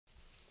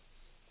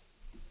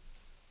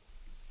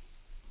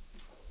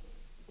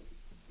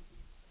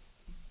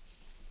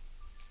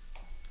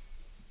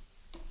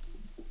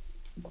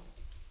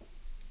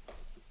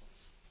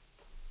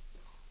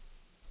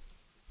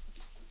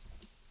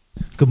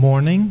Good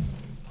morning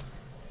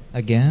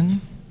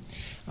again.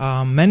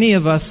 Many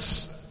of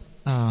us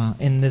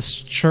in this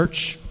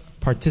church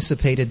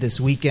participated this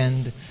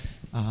weekend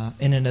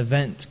in an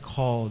event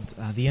called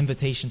the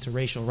Invitation to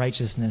Racial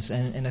Righteousness.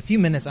 And in a few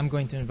minutes, I'm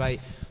going to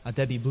invite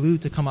Debbie Blue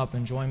to come up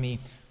and join me,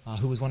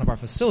 who was one of our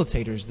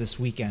facilitators this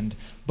weekend.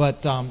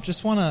 But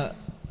just want to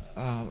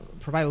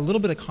provide a little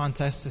bit of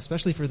context,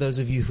 especially for those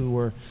of you who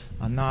were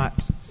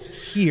not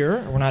here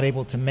or were not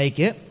able to make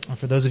it, or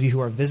for those of you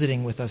who are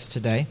visiting with us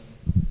today.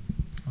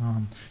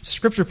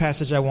 Scripture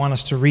passage I want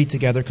us to read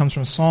together comes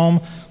from Psalm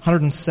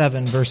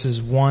 107,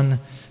 verses 1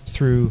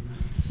 through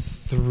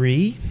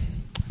 3.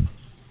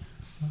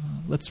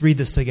 Let's read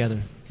this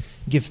together.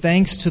 Give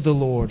thanks to the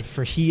Lord,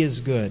 for he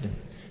is good.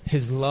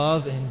 His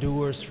love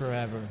endures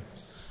forever.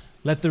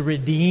 Let the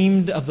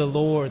redeemed of the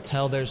Lord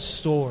tell their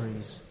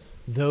stories,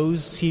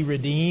 those he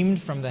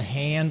redeemed from the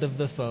hand of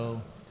the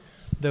foe,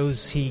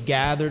 those he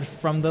gathered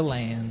from the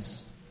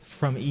lands,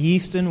 from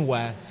east and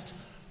west,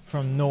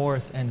 from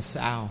north and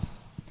south.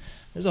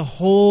 There's a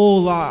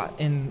whole lot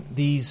in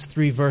these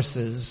three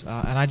verses,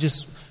 and I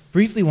just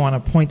briefly want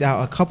to point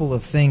out a couple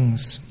of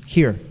things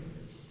here.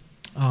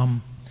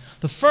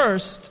 The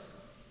first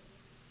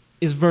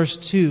is verse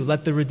 2.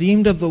 Let the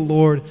redeemed of the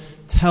Lord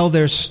tell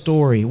their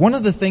story. One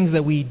of the things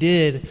that we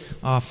did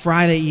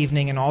Friday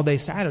evening and all day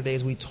Saturday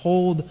is we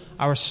told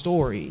our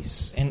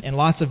stories in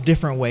lots of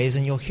different ways,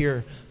 and you'll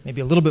hear maybe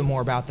a little bit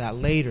more about that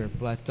later.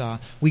 But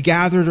we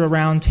gathered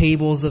around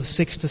tables of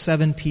 6 to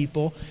 7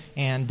 people,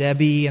 and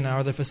Debbie and our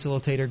other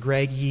facilitator,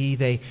 Greg Yee,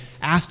 they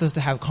asked us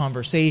to have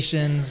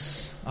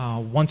conversations.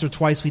 Once or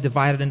twice we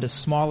divided into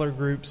smaller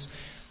groups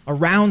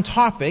around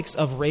topics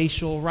of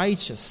racial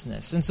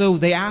righteousness. And so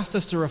they asked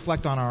us to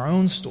reflect on our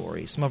own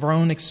stories, some of our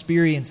own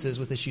experiences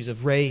with issues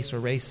of race or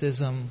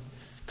racism,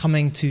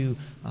 coming to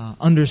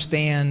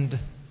understand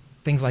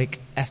things like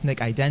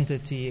ethnic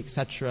identity,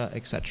 etc.,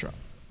 etc.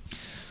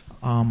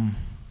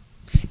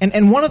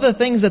 And one of the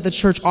things that the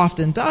church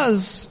often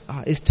does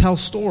is tell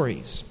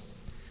stories.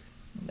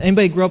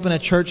 Anybody grew up in a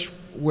church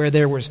where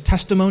there was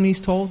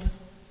testimonies told?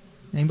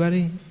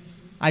 Anybody?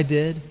 I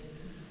did.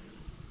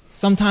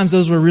 Sometimes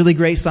those were really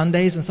great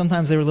Sundays, and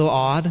sometimes they were a little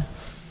odd.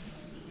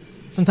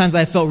 Sometimes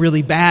I felt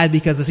really bad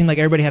because it seemed like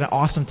everybody had an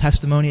awesome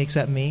testimony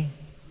except me.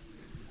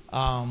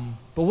 But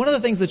one of the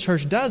things the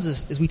church does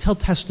is we tell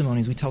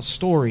testimonies, we tell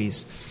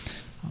stories.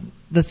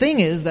 The thing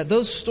is that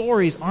those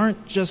stories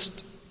aren't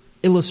just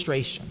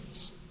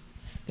illustrations.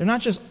 They're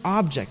not just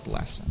object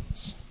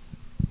lessons.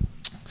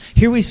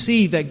 Here we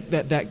see that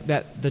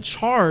the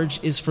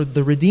charge is for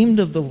the redeemed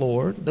of the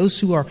Lord, those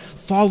who are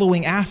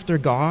following after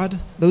God,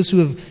 those who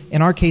have,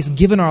 in our case,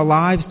 given our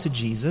lives to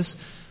Jesus.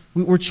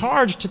 We're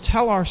charged to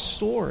tell our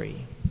story.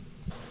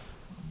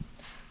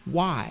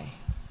 Why?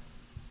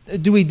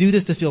 Do we do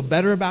this to feel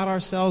better about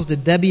ourselves?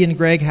 Did Debbie and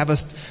Greg have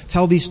us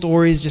tell these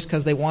stories just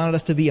because they wanted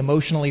us to be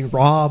emotionally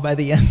raw by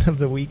the end of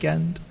the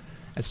weekend,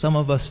 as some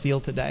of us feel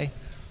today?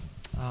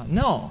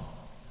 No.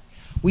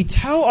 We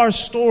tell our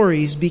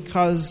stories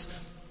because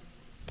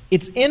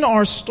it's in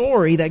our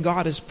story that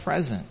God is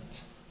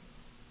present.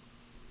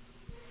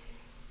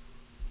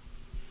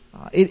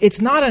 It's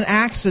not an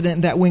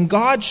accident that when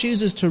God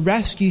chooses to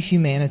rescue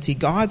humanity,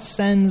 God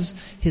sends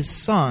his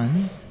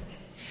Son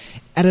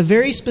at a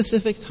very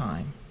specific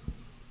time,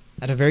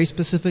 at a very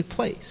specific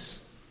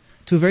place,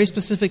 to a very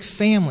specific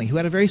family who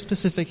had a very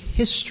specific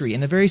history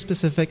and a very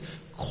specific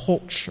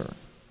culture.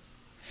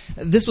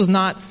 This was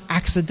not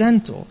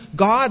accidental.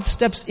 God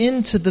steps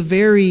into the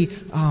very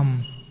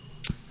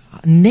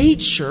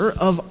nature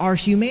of our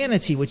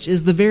humanity, which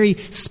is the very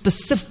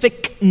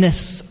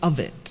specificness of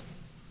it.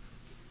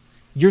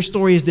 Your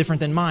story is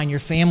different than mine. Your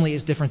family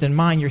is different than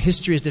mine. Your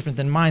history is different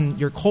than mine.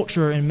 Your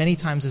culture, and many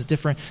times, is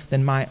different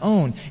than my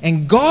own.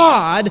 And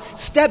God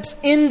steps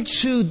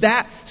into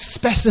that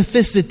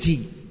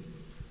specificity.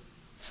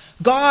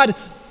 God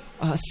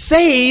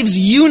saves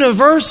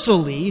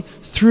universally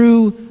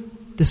through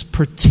this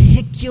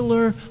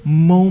particular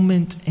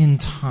moment in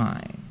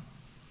time.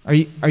 Are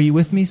you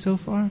with me so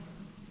far?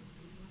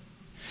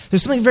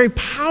 There's something very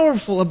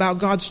powerful about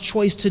God's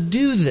choice to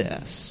do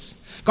this.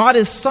 God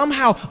is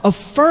somehow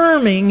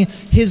affirming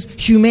his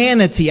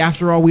humanity.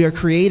 After all, we are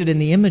created in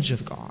the image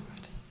of God.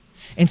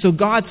 And so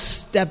God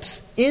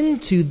steps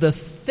into the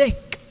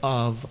thick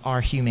of our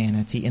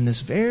humanity in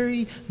this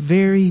very,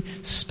 very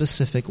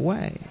specific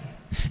way.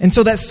 And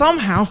so that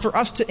somehow, for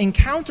us to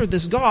encounter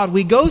this God,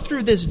 we go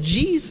through this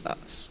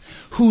Jesus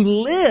who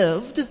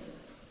lived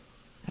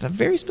at a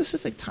very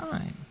specific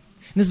time,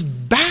 in this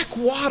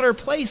backwater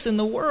place in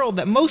the world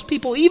that most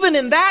people, even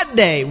in that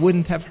day,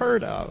 wouldn't have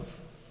heard of.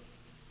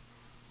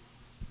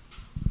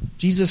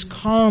 Jesus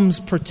comes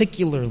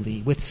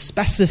particularly with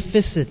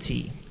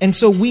specificity. And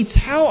so we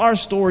tell our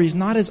stories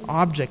not as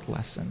object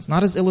lessons,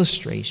 not as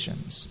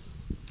illustrations,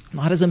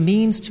 not as a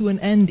means to an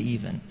end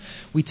even.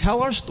 We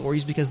tell our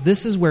stories because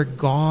this is where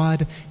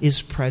God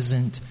is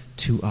present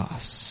to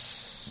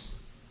us.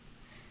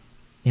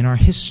 In our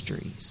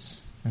histories,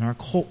 in our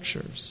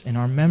cultures, in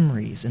our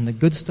memories, in the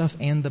good stuff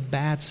and the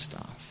bad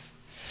stuff.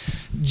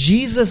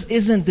 Jesus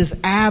isn't this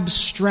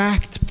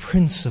abstract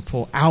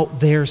principle out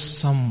there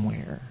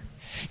somewhere.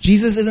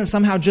 Jesus isn't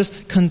somehow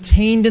just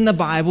contained in the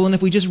Bible, and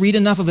if we just read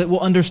enough of it, we'll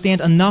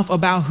understand enough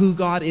about who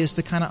God is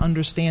to kind of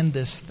understand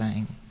this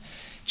thing.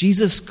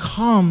 Jesus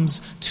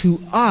comes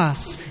to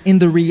us in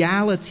the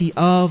reality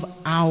of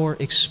our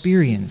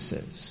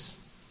experiences.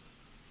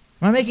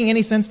 Am I making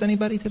any sense to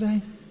anybody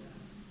today?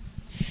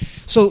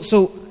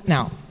 So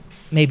now,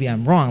 maybe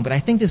I'm wrong, but I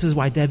think this is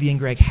why Debbie and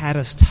Greg had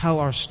us tell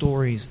our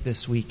stories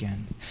this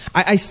weekend.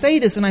 I say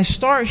this and I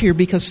start here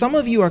because some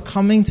of you are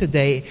coming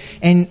today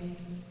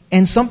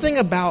and something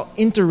about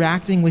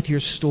interacting with your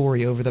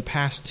story over the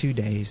past 2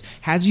 days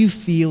has you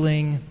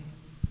feeling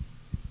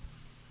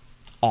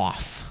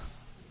off,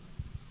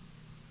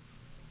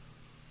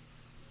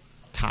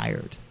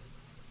 tired,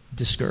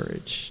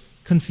 discouraged,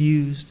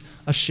 confused,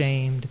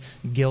 ashamed,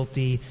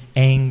 guilty,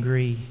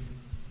 angry.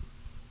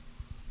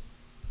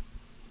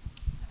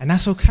 And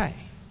that's okay.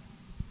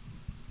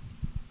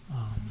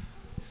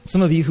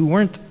 Some of you who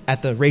weren't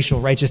at the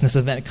racial righteousness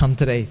event come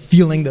today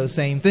feeling those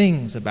same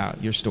things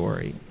about your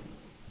story.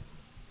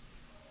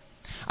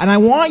 And I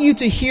want you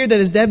to hear that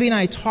as Debbie and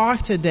I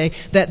talk today,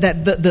 that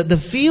the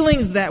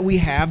feelings that we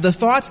have, the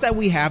thoughts that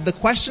we have, the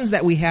questions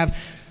that we have,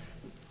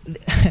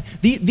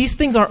 these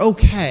things are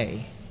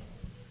okay.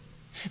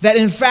 That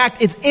in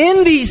fact, it's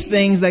in these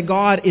things that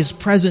God is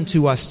present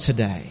to us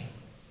today.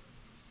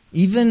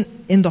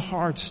 Even in the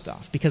hard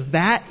stuff. Because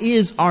that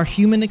is our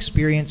human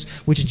experience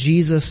which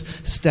Jesus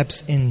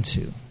steps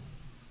into.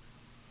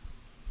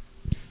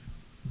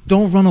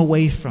 Don't run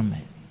away from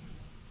it.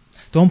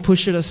 Don't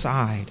push it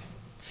aside.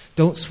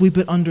 Don't sweep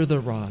it under the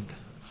rug.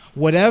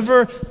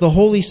 Whatever the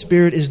Holy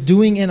Spirit is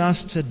doing in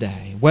us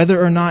today, whether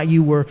or not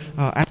you were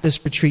at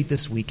this retreat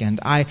this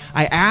weekend, I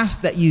ask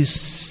that you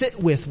sit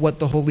with what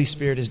the Holy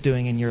Spirit is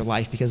doing in your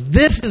life, because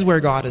this is where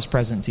God is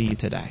present to you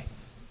today.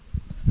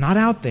 Not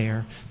out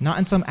there, not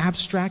in some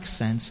abstract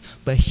sense,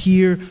 but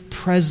here,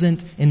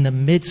 present in the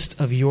midst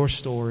of your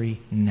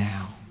story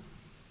now.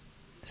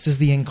 This is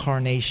the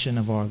incarnation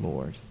of our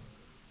Lord.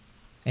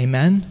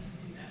 Amen?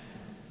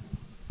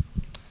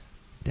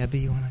 Debbie,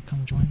 you want to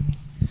come join me?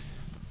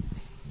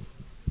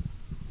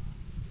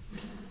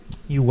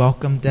 You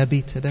welcome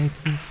Debbie today,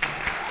 please.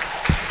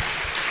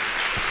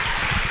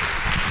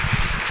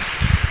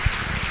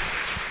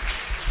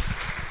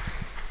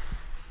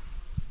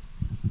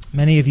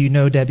 Many of you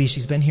know Debbie.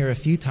 She's been here a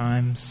few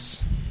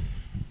times.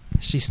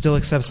 She still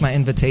accepts my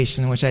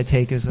invitation, which I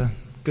take as a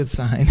good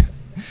sign.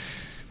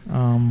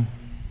 I'm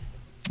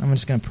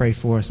just going to pray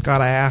for us. God,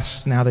 I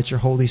ask now that your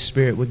Holy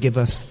Spirit would give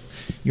us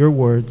your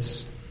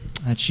words,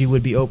 that you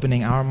would be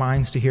opening our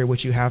minds to hear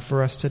what you have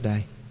for us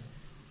today.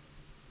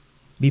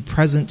 Be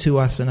present to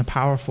us in a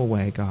powerful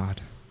way,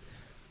 God.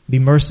 Be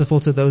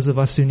merciful to those of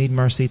us who need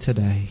mercy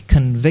today.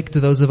 Convict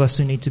those of us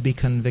who need to be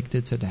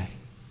convicted today.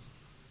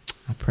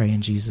 I pray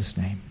in Jesus'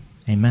 name.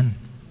 Amen.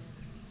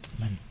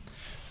 Amen.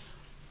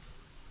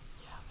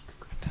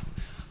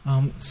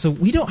 So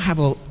we don't have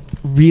a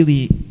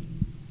really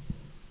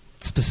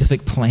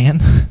specific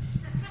plan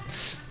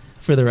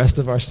for the rest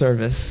of our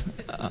service,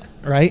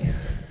 right?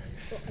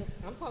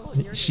 I'm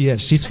following your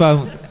She's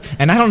following,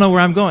 and I don't know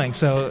where I'm going.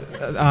 So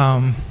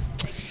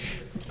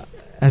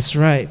that's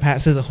right.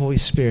 Pat said the Holy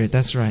Spirit.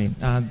 That's right.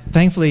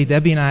 Thankfully,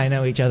 Debbie and I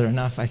know each other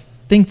enough, I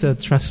think, to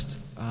trust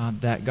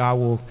that God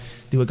will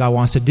do what God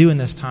wants to do in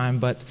this time.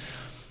 But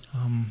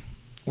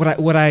what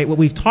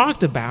we've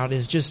talked about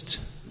is just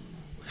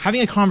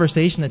having a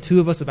conversation, the two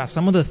of us, about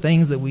some of the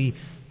things that we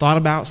thought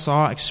about,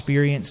 saw,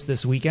 experienced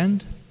this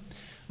weekend.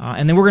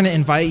 And then we're going to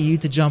invite you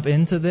to jump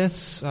into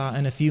this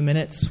in a few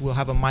minutes. We'll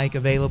have a mic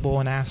available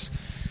and ask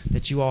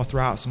that you all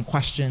throw out some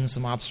questions,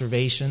 some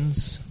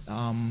observations.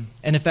 And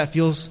if that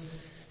feels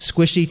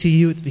squishy to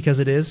you, it's because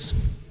it is.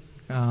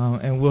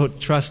 And we'll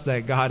trust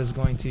that God is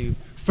going to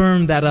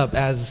firm that up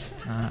as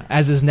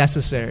is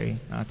necessary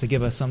to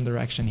give us some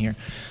direction here.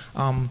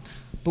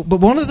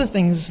 But one of the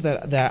things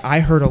that I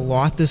heard a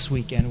lot this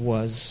weekend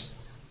was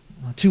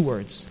two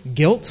words: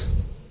 guilt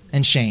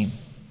and shame.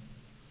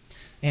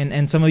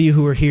 And some of you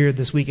who were here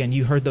this weekend,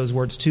 you heard those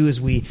words too,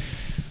 as we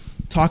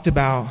talked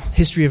about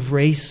history of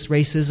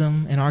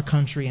racism in our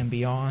country and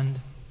beyond,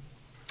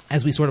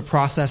 as we sort of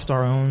processed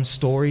our own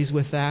stories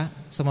with that.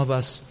 Some of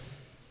us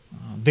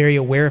very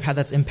aware of how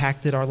that's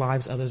impacted our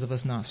lives, others of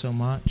us not so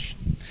much.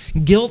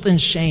 Guilt and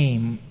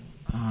shame,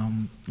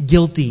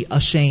 guilty,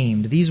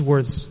 ashamed, these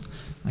words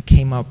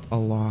came up a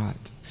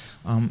lot.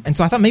 And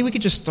so I thought maybe we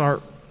could just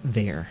start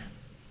there.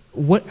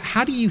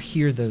 How do you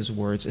hear those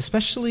words,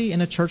 especially in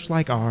a church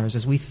like ours,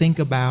 as we think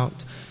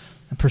about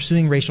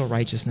pursuing racial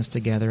righteousness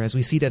together, as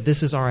we see that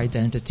this is our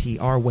identity,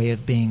 our way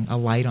of being a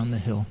light on the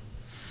hill?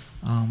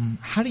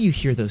 How do you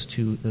hear those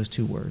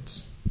two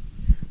words?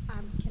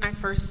 Can I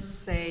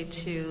first say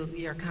to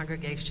your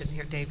congregation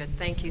here, David,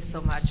 thank you so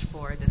much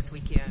for this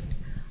weekend.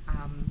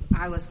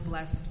 I was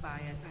blessed by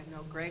it. I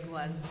know Greg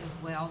was as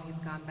well. He's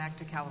gone back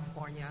to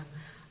California.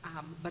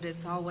 But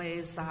it's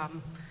always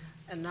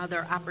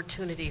another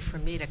opportunity for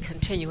me to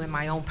continue in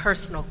my own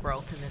personal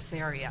growth in this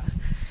area.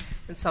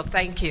 And so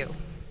thank you.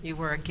 You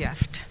were a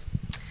gift.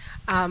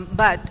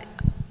 But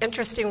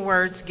interesting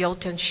words,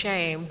 guilt and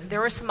shame. There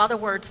were some other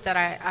words that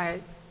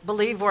I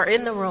believe were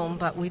in the room,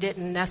 but we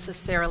didn't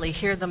necessarily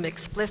hear them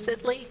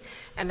explicitly.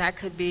 And that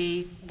could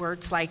be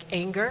words like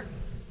anger,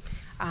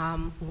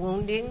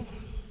 wounding,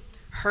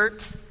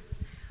 hurts.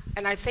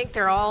 And I think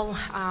they're all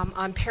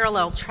on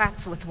parallel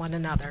tracks with one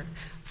another.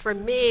 For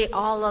me,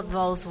 all of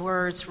those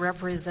words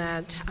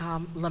represent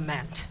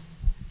lament.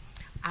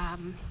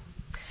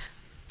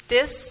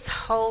 This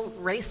whole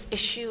race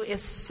issue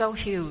is so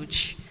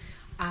huge.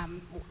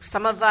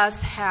 Some of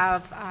us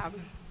have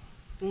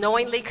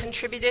knowingly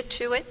contributed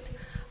to it,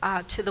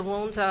 to the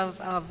wounds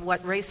of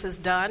what race has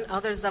done.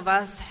 Others of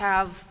us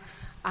have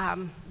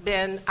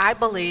been, I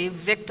believe,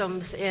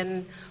 victims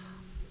in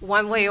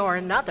one way or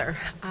another.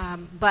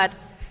 But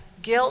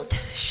guilt,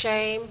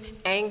 shame,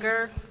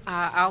 anger,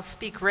 I'll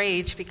speak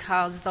rage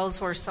because those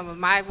were some of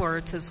my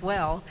words as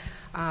well.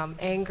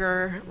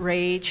 Anger,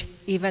 rage,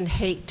 even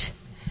hate.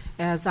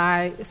 As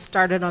I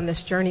started on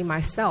this journey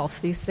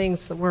myself, these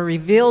things were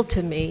revealed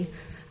to me.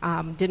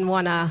 Didn't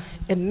want to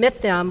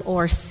admit them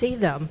or see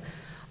them.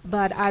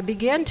 But I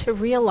began to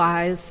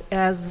realize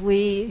as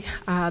we,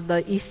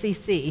 the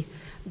ECC,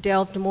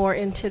 delved more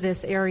into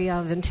this area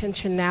of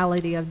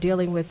intentionality of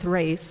dealing with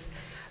race,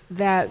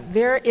 that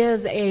there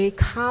is a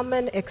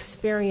common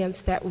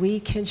experience that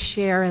we can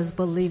share as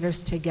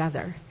believers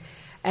together.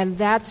 And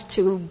that's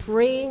to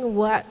bring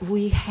what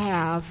we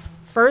have.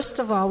 First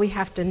of all, we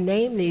have to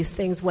name these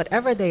things,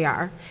 whatever they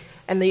are,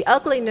 and the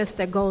ugliness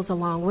that goes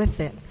along with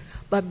it,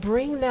 but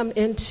bring them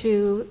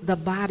into the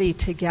body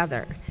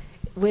together,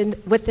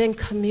 within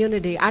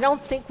community. I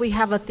don't think we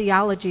have a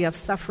theology of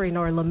suffering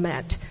or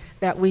lament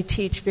that we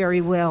teach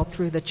very well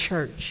through the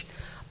church.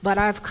 But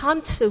I've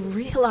come to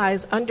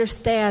realize,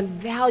 understand,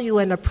 value,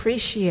 and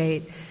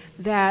appreciate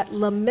that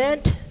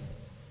lament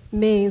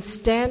means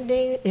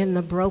standing in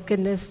the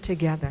brokenness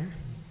together.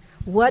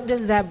 What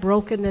does that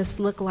brokenness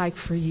look like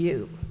for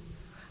you?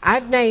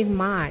 I've named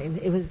mine.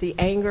 It was the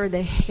anger,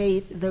 the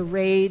hate, the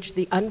rage,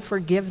 the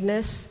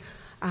unforgiveness,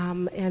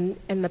 and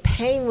the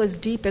pain was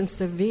deep and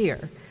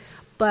severe.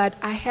 But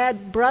I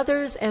had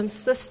brothers and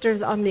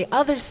sisters on the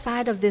other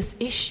side of this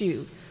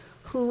issue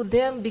who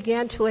then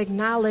began to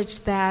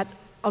acknowledge that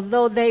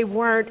although they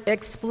weren't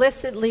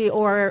explicitly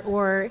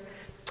or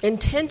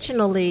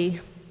intentionally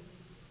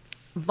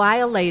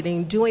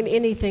violating, doing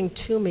anything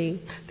to me,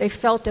 they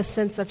felt a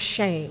sense of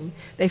shame.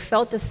 They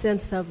felt a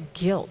sense of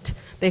guilt.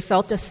 They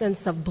felt a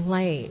sense of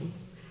blame.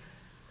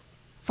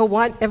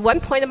 At one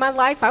point in my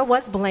life, I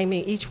was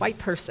blaming each white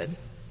person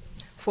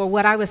for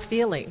what I was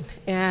feeling.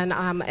 And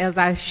as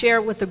I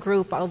shared with the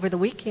group over the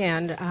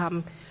weekend,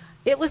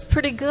 it was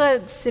pretty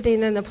good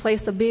sitting in the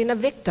place of being a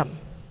victim.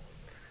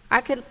 I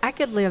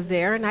could live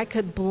there, and I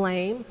could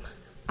blame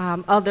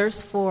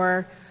others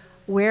for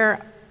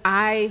where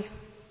I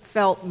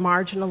felt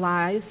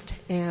marginalized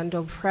and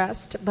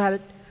oppressed.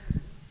 But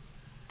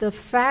the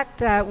fact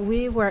that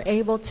we were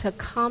able to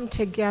come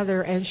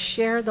together and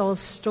share those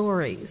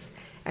stories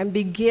and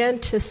begin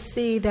to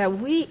see that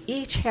we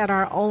each had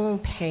our own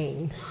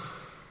pain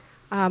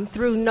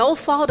through no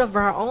fault of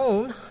our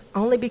own,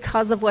 only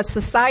because of what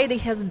society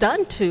has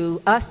done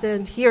to us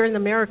here in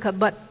America,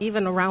 but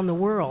even around the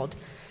world,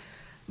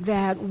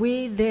 that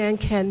we then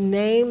can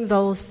name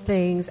those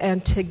things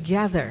and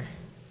together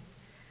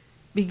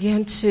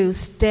begin to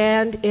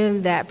stand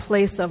in that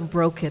place of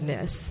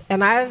brokenness.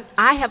 And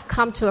I have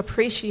come to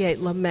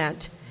appreciate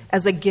lament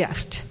as a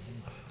gift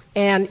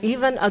and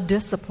even a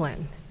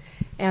discipline.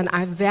 And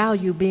I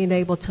value being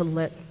able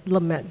to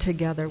lament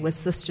together with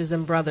sisters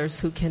and brothers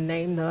who can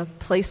name the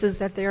places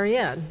that they're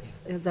in,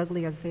 as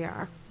ugly as they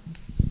are.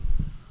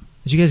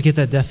 Did you guys get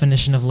that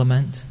definition of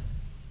lament?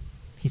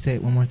 Can you say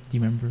it one more? Do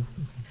you remember?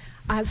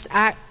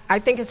 I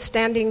think it's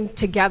standing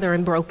together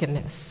in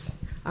brokenness.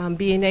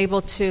 Being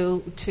able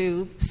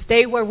to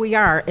stay where we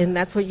are, and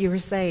that's what you were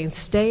saying.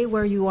 Stay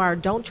where you are.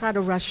 Don't try to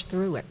rush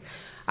through it.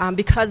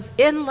 Because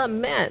in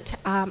lament,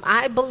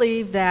 I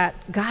believe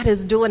that God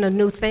is doing a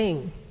new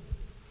thing.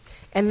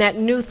 And that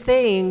new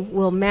thing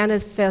will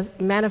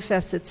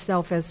manifest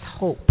itself as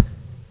hope.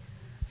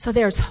 So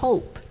there's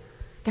hope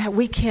that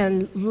we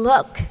can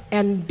look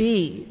and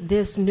be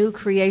this new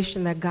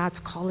creation that God's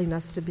calling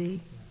us to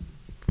be.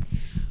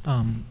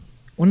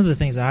 One of the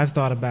things that I've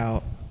thought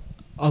about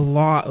a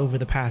lot over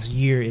the past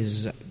year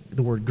is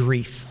the word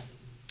grief,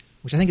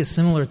 which I think is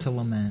similar to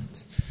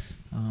lament.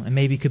 And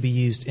maybe could be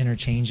used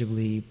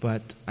interchangeably,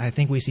 but I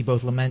think we see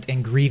both lament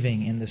and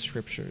grieving in the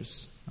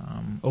scriptures.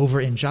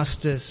 Over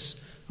injustice,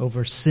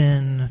 over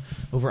sin,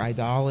 over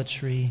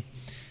idolatry.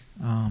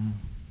 And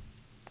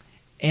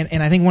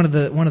I think one of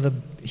the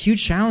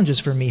huge challenges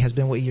for me has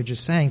been what you're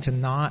just saying, to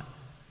not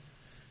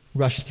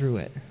rush through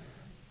it,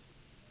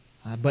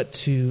 but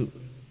to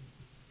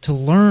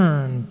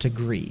learn to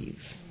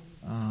grieve.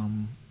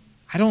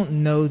 I don't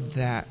know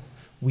that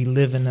we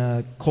live in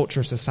a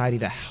culture, society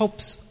that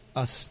helps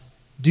us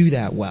do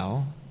that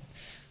well.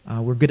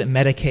 We're good at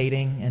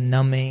medicating and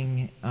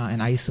numbing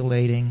and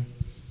isolating.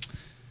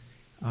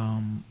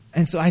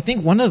 And so I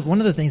think one of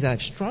the things that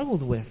I've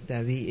struggled with,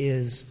 Debbie,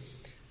 is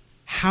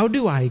how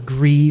do I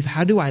grieve,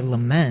 how do I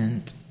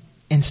lament,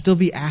 and still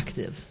be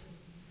active?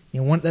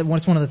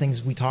 That's one of the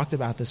things we talked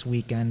about this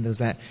weekend, is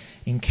that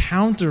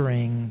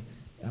encountering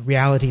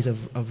realities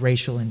of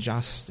racial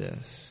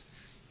injustice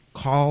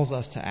calls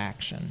us to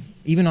action,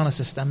 even on a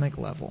systemic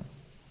level.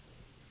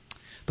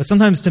 But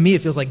sometimes to me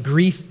it feels like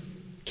grief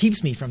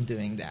keeps me from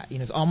doing that.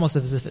 It's almost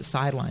as if it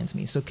sidelines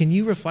me. So can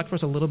you reflect for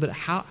us a little bit,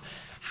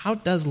 how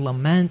does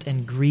lament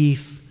and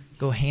grief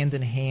go hand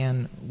in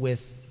hand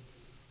with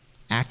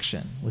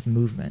action, with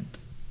movement?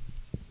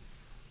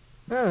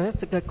 Oh,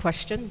 that's a good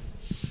question.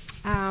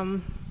 I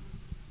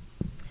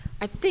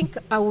think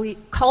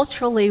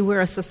culturally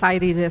we're a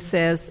society that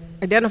says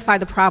identify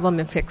the problem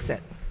and fix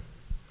it.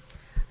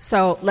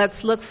 So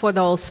let's look for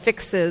those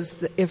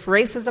fixes. If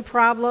race is a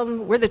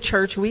problem, we're the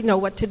church, we know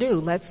what to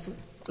do. Let's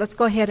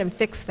go ahead and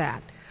fix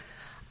that.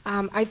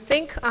 I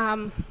think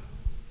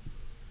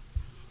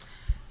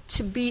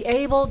to be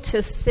able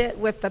to sit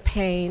with the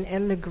pain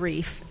and the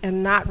grief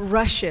and not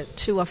rush it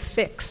to a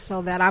fix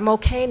so that I'm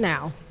okay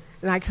now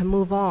and I can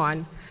move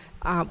on,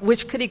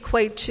 which could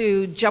equate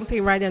to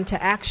jumping right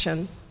into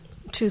action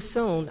too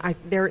soon.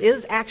 There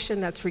is action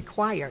that's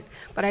required,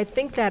 but I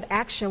think that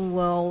action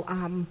will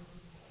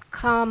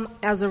come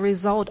as a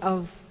result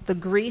of the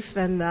grief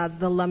and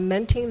the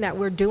lamenting that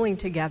we're doing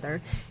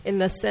together, in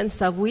the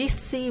sense of we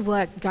see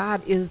what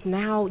God is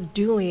now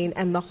doing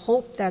and the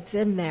hope that's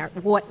in there.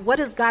 What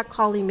is God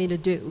calling me to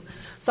do?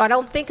 So I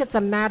don't think it's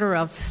a matter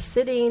of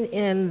sitting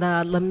in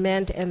the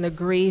lament and the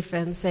grief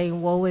and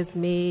saying, woe is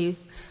me,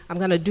 I'm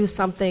going to do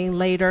something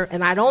later.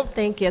 And I don't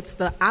think it's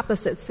the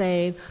opposite,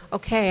 saying,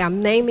 okay,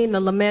 I'm naming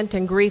the lament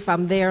and grief,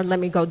 I'm there, let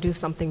me go do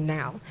something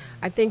now.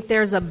 I think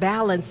there's a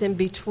balance in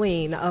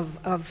between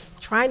of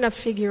trying to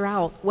figure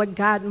out what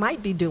God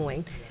might be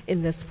doing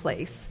in this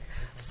place.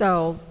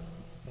 So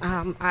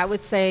I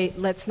would say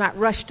let's not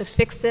rush to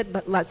fix it,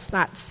 but let's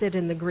not sit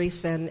in the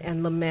grief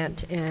and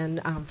lament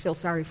and feel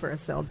sorry for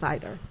ourselves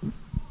either.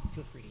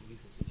 Feel free to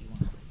use this if you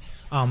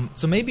want.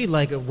 So maybe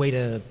like a way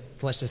to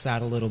flesh this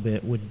out a little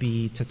bit would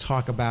be to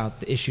talk about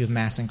the issue of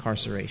mass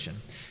incarceration,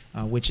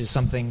 which is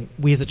something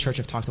we as a church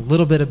have talked a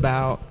little bit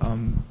about.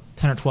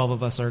 10 or 12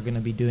 of us are going to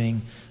be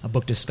doing a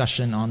book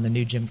discussion on the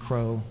new Jim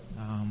Crow,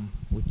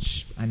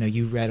 which I know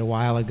you read a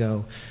while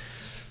ago.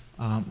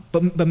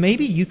 But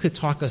maybe you could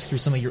talk us through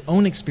some of your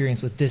own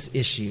experience with this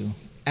issue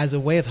as a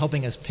way of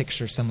helping us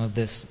picture some of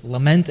this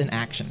lament and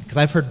action, because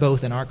I've heard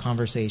both in our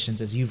conversations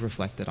as you've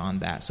reflected on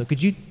that. So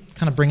could you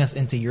kind of bring us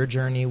into your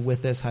journey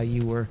with this, how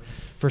you were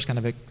first kind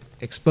of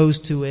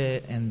exposed to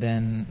it, and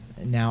then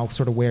now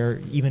sort of where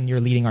even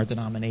you're leading our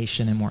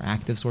denomination in more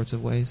active sorts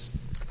of ways?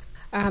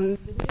 The new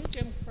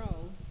Jim Crow.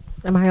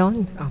 Am I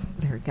on? Oh,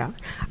 there we go.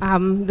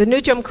 The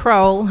new Jim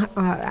Crow,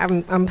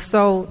 I'm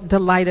so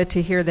delighted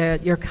to hear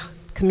that your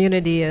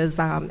community is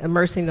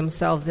immersing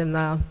themselves in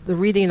the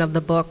reading of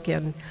the book.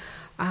 And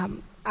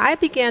I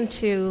began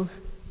to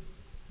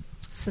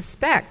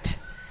suspect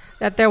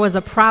that there was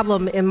a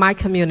problem in my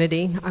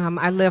community.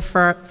 I live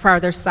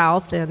farther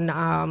south, and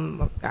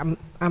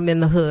I'm in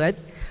the hood.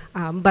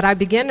 But I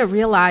began to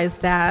realize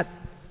that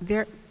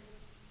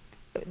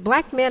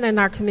black men in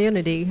our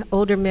community,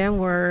 older men,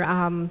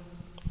 were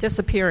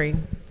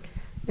disappearing.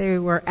 They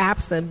were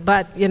absent.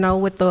 But,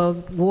 with the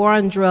war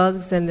on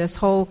drugs and this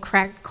whole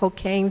crack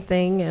cocaine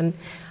thing and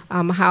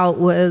how it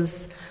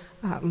was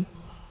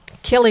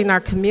killing our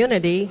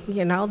community,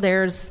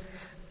 there's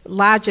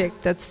logic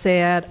that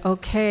said,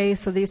 okay,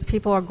 so these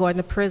people are going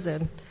to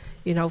prison,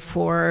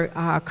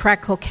 for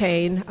crack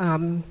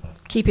cocaine,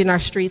 keeping our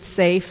streets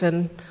safe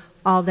and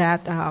all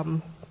that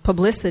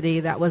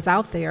publicity that was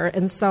out there.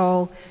 And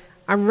so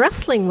I'm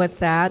wrestling with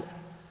that,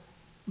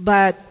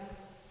 but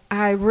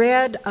I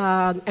read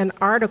an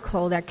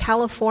article that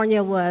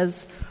California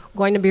was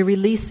going to be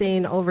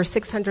releasing over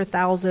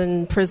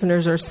 600,000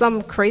 prisoners or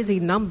some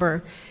crazy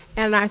number,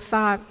 and I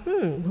thought,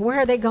 where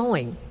are they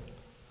going?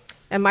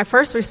 And my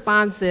first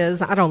response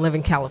is, I don't live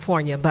in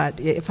California, but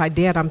if I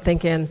did, I'm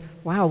thinking,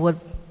 wow, would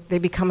they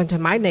be coming to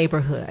my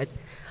neighborhood?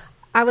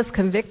 I was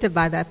convicted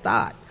by that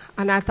thought.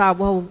 And I thought,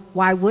 well,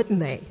 why wouldn't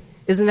they?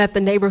 Isn't that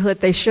the neighborhood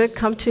they should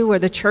come to, where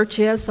the church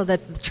is, so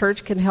that the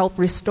church can help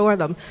restore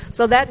them?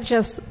 So that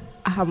just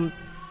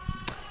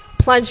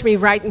plunged me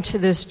right into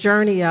this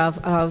journey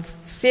of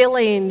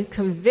feeling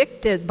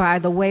convicted by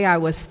the way I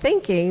was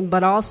thinking,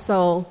 but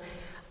also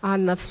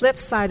on the flip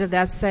side of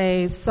that,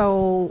 say,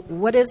 so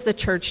what is the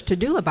church to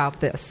do about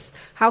this?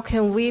 How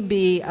can we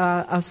be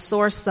a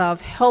source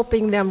of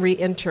helping them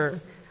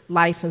re-enter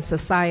life and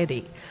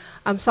society?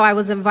 So I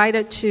was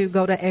invited to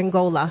go to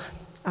Angola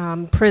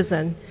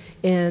prison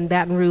in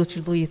Baton Rouge,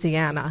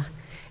 Louisiana.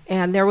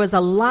 And there was a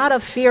lot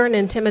of fear and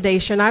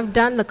intimidation. I've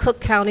done the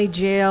Cook County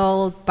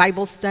Jail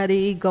Bible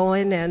study,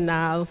 going,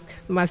 and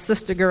my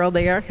sister girl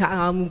there,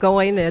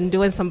 going and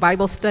doing some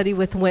Bible study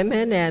with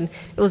women, and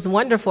it was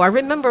wonderful. I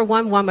remember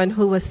one woman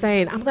who was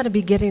saying, I'm going to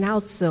be getting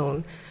out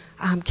soon.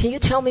 Can you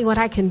tell me what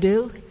I can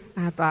do?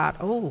 And I thought,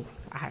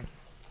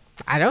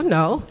 I don't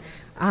know.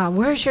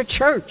 Where's your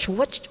church?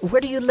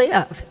 Where do you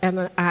live?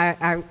 And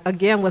I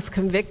again was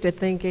convicted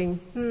thinking,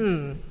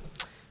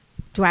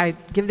 do I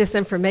give this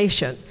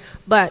information?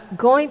 But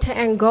going to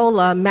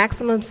Angola,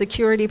 maximum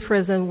security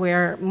prison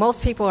where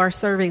most people are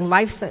serving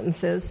life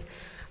sentences,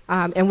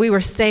 and we were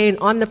staying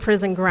on the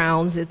prison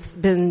grounds.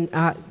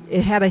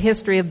 It had a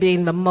history of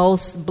being the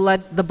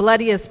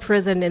bloodiest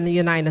prison in the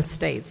United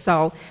States.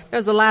 So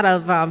there's a lot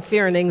of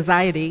fear and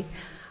anxiety.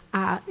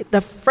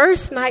 The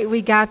first night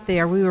we got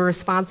there, we were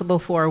responsible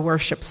for a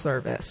worship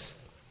service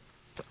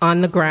on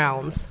the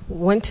grounds.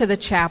 Went to the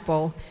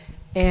chapel,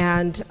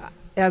 and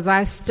as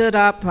I stood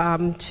up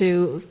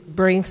to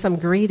bring some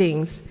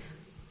greetings,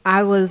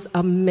 I was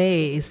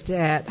amazed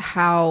at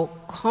how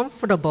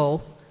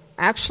comfortable,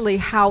 actually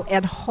how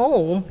at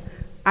home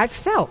I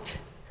felt.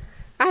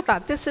 I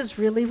thought, this is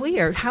really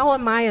weird. How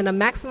am I in a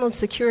maximum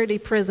security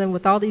prison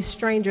with all these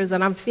strangers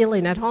and I'm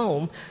feeling at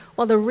home?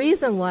 Well, the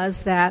reason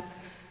was that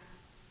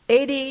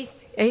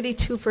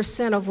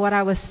 82% of what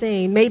I was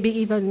seeing, maybe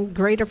even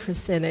greater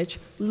percentage,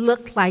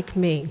 looked like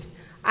me.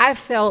 I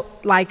felt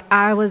like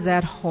I was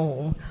at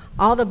home.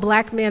 All the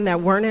black men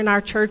that weren't in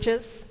our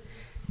churches,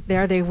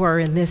 there they were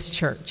in this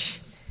church.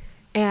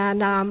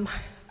 And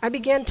I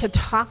began to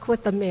talk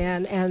with the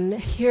men and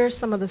hear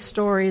some of the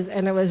stories,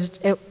 and it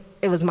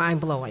was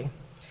mind-blowing.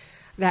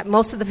 That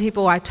most of the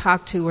people I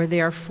talked to were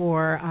there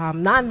for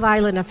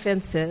nonviolent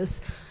offenses,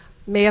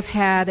 may have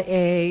had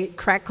a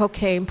crack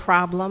cocaine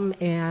problem,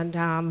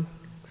 and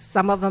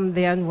some of them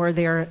then were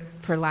there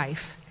for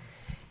life.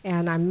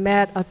 And I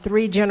met a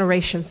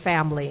 3-generation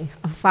family,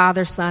 a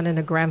father, son, and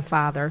a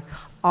grandfather,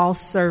 all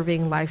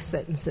serving life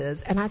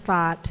sentences. And I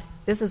thought,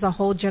 this is a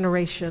whole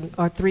generation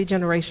or 3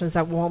 generations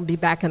that won't be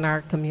back in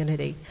our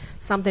community.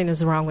 Something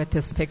is wrong with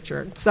this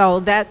picture.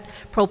 So that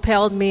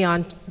propelled me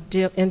on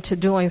into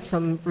doing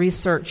some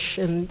research.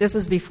 And this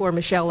is before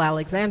Michelle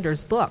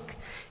Alexander's book.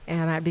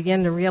 And I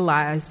began to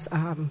realize,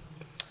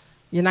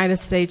 United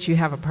States, you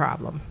have a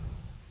problem.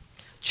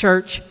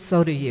 Church,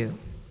 so do you.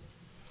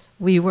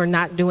 We were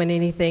not doing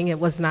anything. It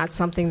was not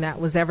something that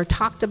was ever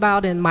talked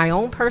about in my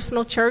own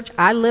personal church.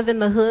 I live in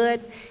the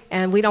hood,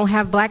 and we don't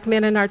have black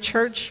men in our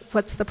church.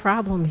 What's the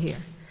problem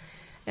here?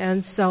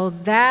 And so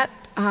that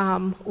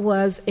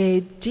was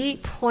a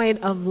deep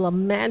point of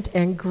lament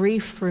and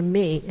grief for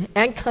me,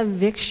 and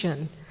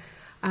conviction.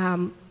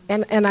 And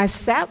I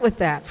sat with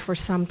that for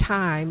some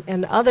time,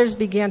 and others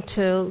began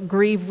to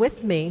grieve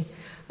with me.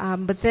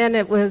 But then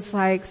it was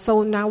like,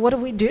 so now what do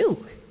we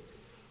do?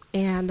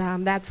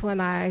 And that's when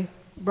I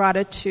brought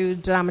it to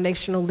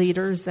denominational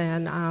leaders,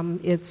 and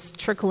it's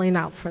trickling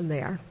out from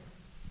there.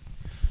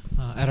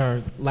 At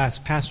our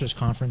last pastors'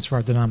 conference for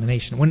our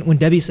denomination, when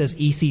Debbie says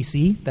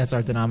ECC, that's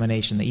our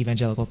denomination, the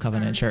Evangelical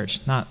Covenant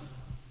Church. Not,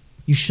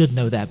 you should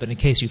know that, but in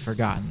case you've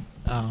forgotten.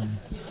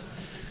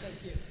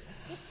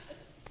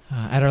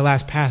 At our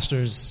last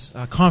pastors'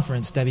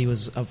 conference, Debbie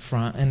was up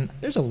front, and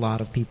there's a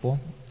lot of people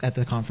at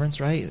the conference,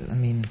 right? I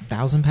mean,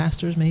 1,000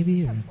 pastors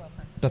maybe, or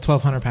about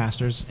 1,200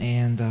 pastors,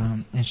 and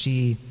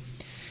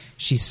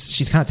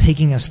She's kind of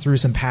taking us through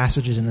some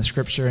passages in the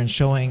Scripture and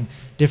showing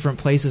different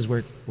places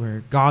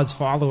where God's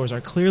followers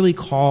are clearly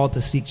called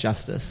to seek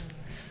justice.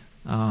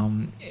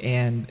 And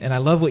I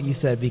love what you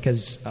said,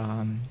 because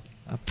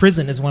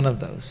prison is one of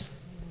those.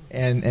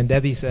 And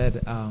Debbie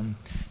said,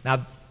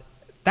 now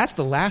that's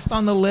the last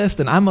on the list,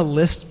 and I'm a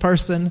list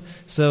person,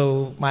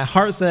 so my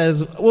heart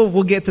says, well,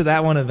 we'll get to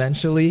that one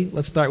eventually.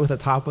 Let's start with the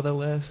top of the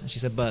list. And she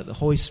said, but the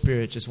Holy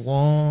Spirit just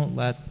won't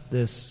let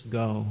this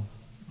go.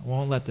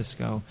 Won't let this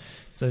go.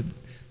 So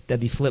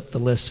Debbie flipped the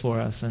list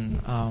for us,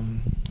 and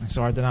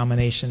so our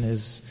denomination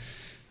is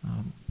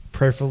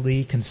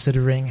prayerfully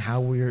considering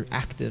how we're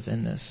active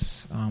in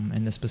this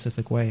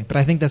specific way. But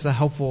I think that's a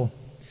helpful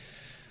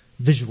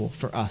visual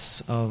for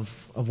us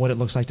of what it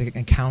looks like to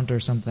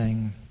encounter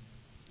something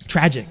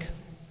tragic,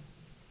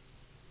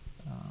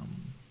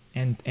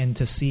 and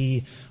to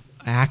see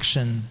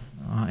action.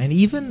 And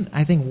even,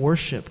 I think,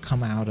 worship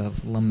come out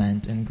of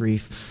lament and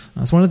grief.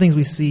 It's one of the things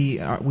we see.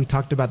 We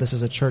talked about this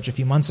as a church a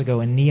few months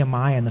ago in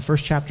Nehemiah, in the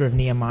first chapter of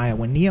Nehemiah,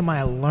 when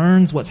Nehemiah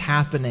learns what's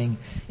happening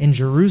in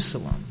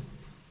Jerusalem.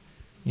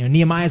 You know,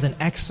 Nehemiah is in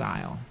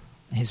exile.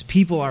 His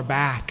people are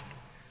back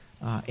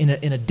in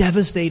a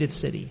devastated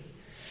city.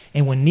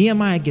 And when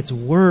Nehemiah gets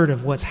word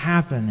of what's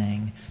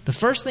happening, the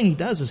first thing he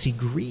does is he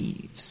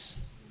grieves.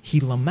 He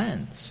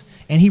laments.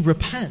 And he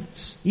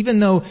repents. Even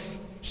though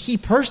he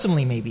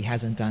personally maybe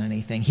hasn't done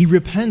anything, he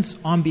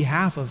repents on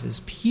behalf of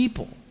his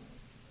people.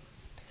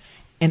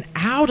 And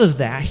out of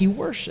that, he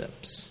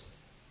worships.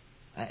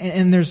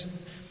 And there's,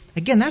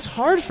 again, that's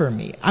hard for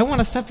me. I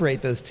want to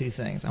separate those two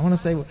things. I want to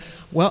say,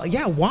 well,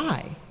 yeah,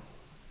 why?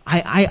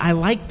 I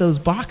like those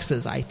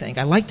boxes, I think.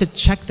 I like to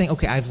check things.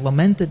 Okay, I've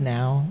lamented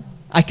now.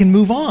 I can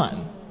move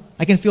on.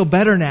 I can feel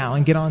better now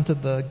and get on to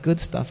the good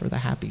stuff or the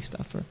happy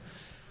stuff.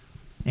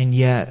 And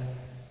yet,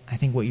 I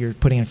think what you're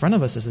putting in front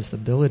of us is this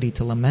ability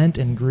to lament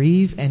and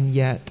grieve, and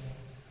yet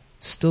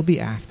still be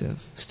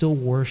active, still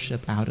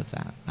worship out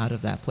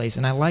of that place.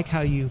 And I like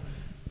how you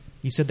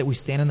said that we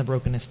stand in the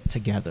brokenness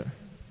together.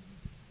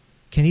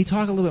 Can you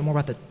talk a little bit more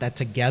about that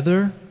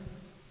together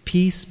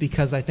piece?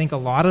 Because I think a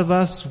lot of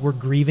us were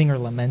grieving or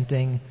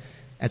lamenting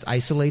as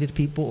isolated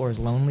people or as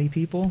lonely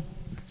people.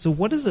 So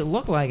what does it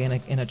look like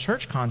in a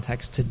church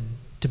context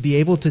to be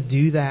able to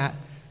do that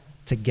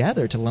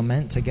together, to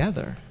lament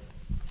together?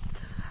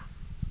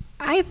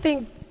 I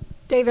think,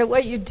 David,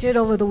 what you did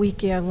over the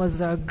weekend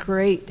was a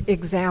great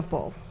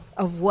example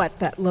of what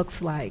that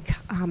looks like,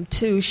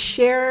 to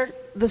share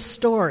the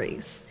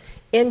stories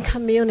in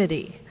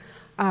community,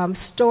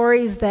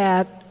 stories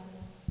that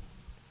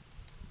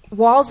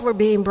walls were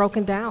being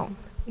broken down.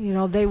 You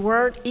know, they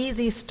weren't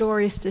easy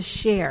stories to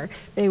share.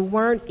 They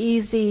weren't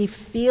easy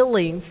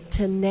feelings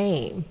to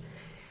name.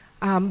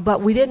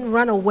 But we didn't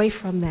run away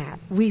from that.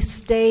 We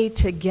stayed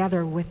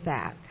together with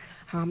that.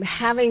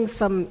 Having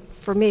some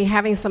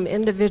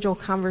individual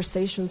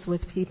conversations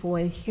with people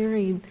and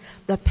hearing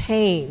the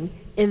pain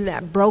in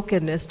that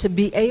brokenness, to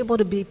be able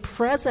to be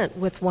present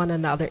with one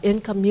another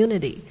in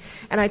community.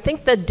 And I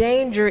think the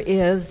danger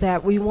is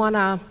that we want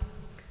to,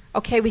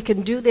 okay, we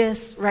can do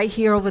this right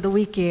here over the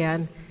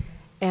weekend,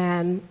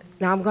 and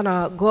now I'm going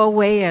to go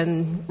away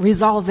and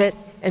resolve it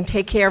and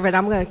take care of it.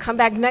 I'm going to come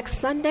back next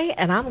Sunday,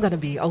 and I'm going to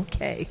be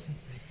okay.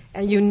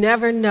 And you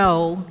never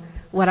know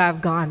what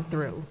I've gone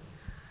through.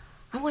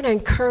 I want to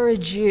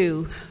encourage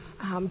you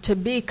to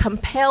be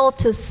compelled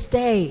to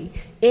stay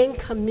in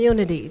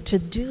community, to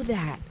do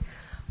that.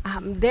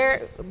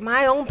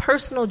 My own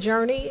personal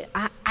journey,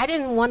 I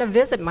didn't want to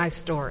visit my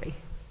story.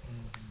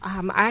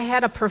 I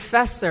had a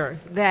professor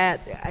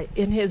that,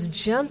 in his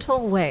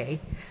gentle way,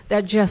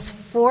 that just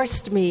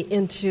forced me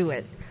into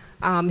it.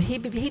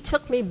 He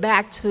took me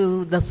back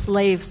to the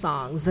slave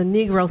songs, the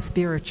Negro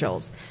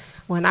spirituals,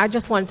 when I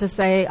just wanted to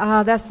say,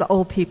 that's the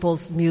old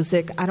people's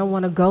music. I don't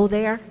want to go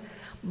there.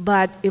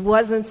 But it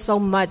wasn't so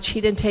much, he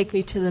didn't take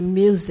me to the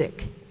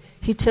music.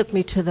 He took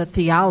me to the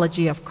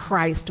theology of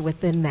Christ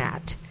within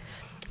that.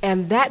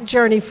 And that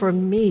journey for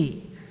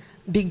me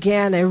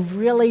began a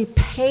really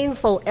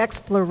painful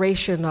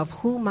exploration of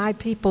who my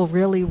people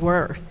really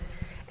were,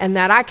 and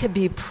that I could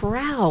be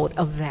proud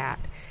of that.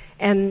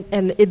 And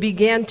it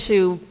began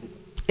to,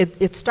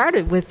 it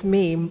started with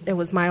me. It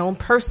was my own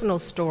personal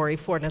story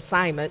for an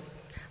assignment,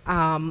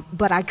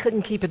 but I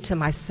couldn't keep it to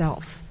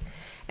myself.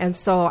 And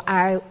so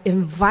I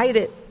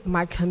invited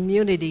my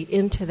community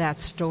into that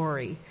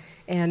story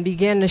and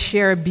began to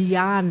share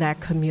beyond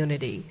that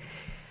community.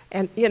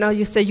 And, you know,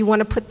 you say you want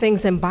to put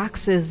things in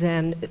boxes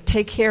and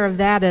take care of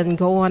that and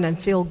go on and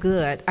feel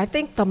good. I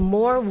think the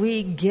more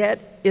we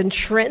get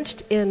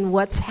entrenched in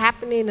what's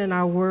happening in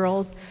our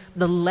world,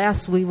 the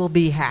less we will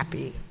be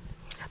happy.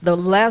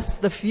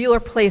 The fewer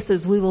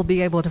places we will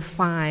be able to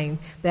find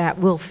that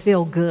will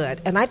feel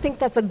good. And I think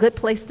that's a good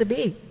place to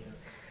be.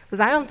 Because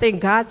I don't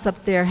think God's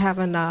up there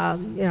having a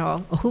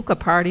hookah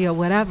party or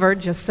whatever,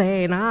 just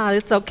saying,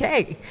 it's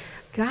okay.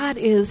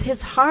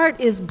 His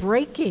heart is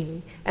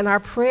breaking, and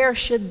our prayer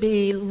should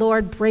be,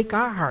 Lord, break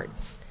our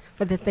hearts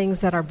for the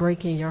things that are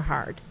breaking your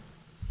heart.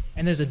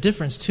 And there's a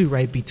difference, too,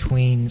 right,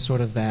 between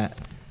sort of that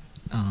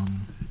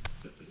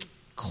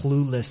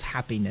clueless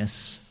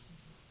happiness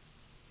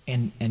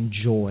and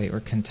joy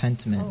or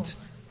contentment.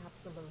 Oh,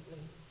 absolutely.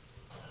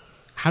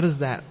 How does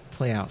that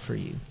play out for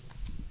you?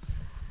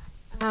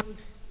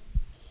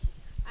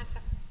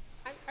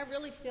 I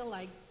really feel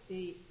like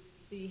the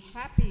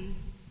happy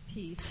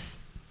piece.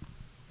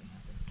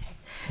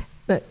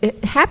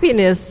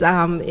 Happiness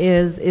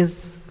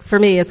is for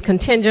me, it's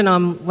contingent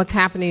on what's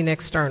happening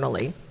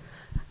externally.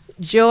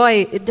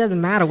 Joy, it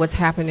doesn't matter what's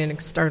happening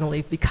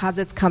externally because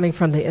it's coming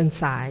from the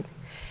inside.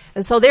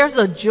 And so there's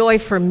a joy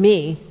for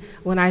me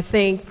when I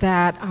think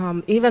that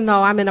even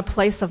though I'm in a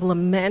place of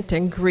lament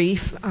and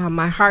grief,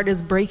 my heart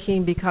is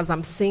breaking because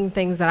I'm seeing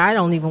things that I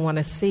don't even want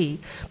to see.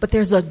 But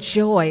there's a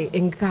joy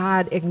in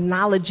God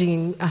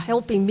acknowledging,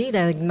 helping me to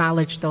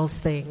acknowledge those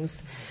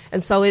things.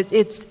 And so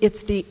it's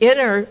the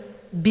inner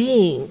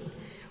being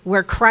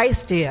where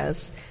Christ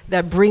is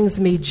that brings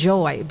me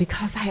joy,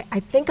 because I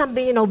think I'm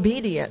being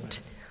obedient.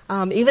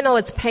 Even though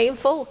it's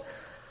painful,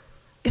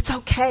 it's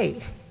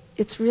okay.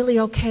 It's really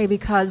okay,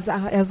 because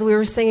as we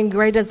were singing,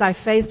 Great is Thy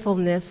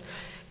Faithfulness,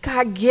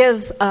 God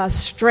gives us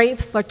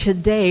strength for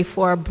today,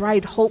 for a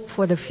bright hope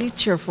for the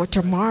future, for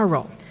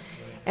tomorrow.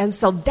 And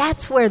so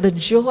that's where the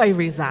joy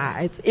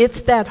resides.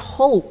 It's that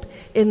hope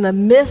in the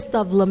midst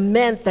of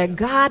lament that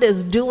God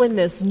is doing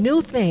this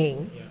new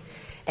thing.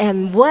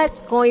 And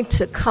what's going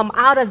to come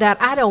out of that,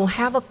 I don't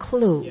have a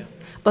clue.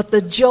 But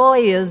the joy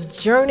is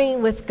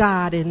journeying with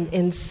God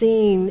and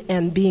seeing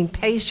and being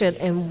patient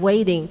and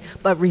waiting,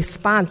 but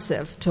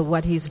responsive to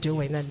what He's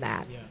doing in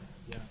that.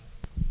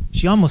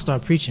 She almost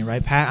started preaching,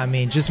 right, Pat? I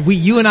mean,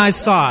 you and I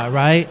saw it,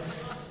 right?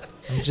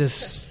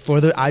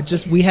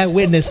 We had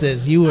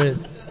witnesses.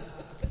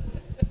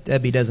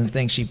 Debbie doesn't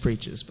think she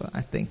preaches, but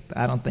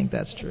I don't think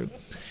that's true.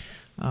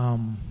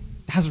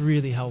 That's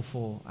really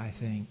helpful, I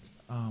think.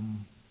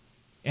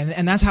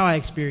 And that's how I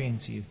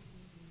experience you.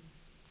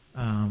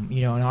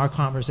 In our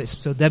conversation.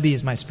 So Debbie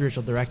is my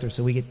spiritual director,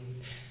 so we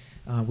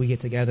get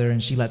together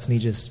and she lets me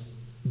just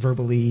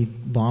verbally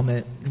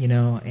vomit,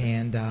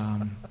 and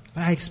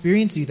But I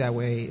experience you that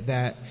way,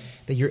 that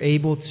you're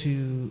able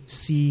to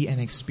see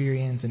and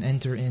experience and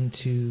enter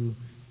into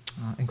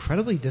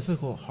incredibly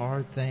difficult,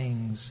 hard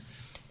things,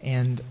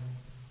 and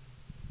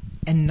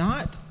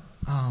not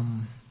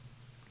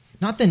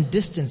then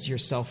distance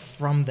yourself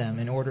from them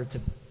in order to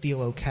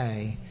feel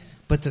okay,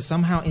 but to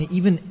somehow,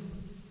 even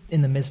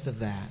in the midst of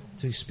that,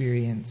 to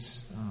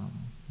experience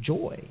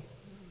joy.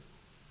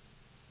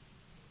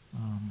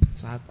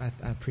 So I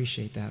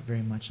appreciate that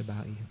very much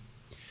about you.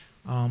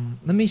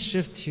 Let me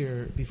shift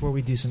here before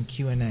we do some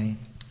Q&A.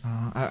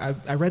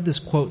 I read this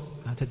quote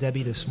to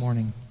Debbie this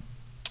morning.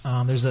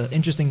 There's an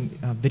interesting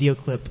video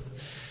clip.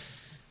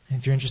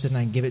 If you're interested,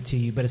 I can give it to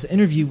you. But it's an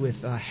interview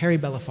with Harry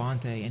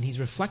Belafonte, and he's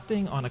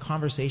reflecting on a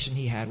conversation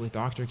he had with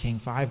Dr. King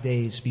 5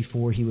 days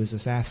before he was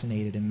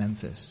assassinated in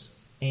Memphis.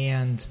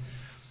 And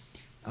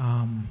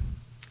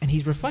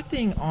he's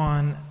reflecting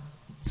on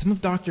some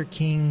of Dr.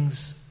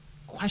 King's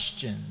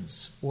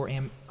questions, or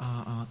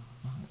I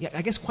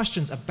guess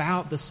questions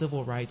about the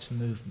civil rights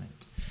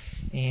movement.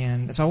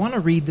 And so I want to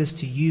read this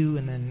to you,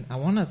 and then I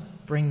want to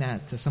bring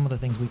that to some of the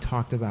things we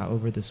talked about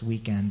over this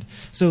weekend.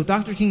 So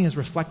Dr. King is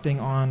reflecting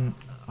on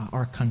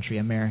our country,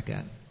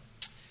 America.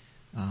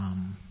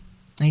 And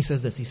he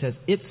says this. He says,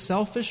 its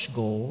selfish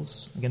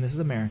goals, again, this is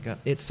America,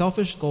 its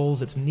selfish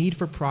goals, its need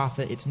for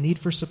profit, its need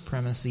for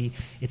supremacy,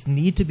 its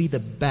need to be the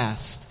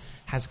best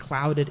has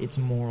clouded its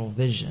moral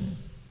vision.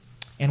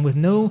 And with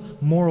no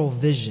moral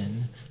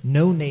vision,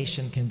 no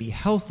nation can be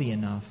healthy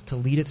enough to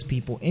lead its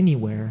people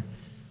anywhere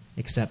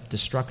except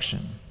destruction.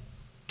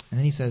 And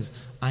then he says,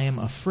 I am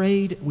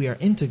afraid we are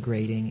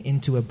integrating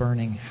into a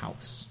burning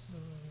house.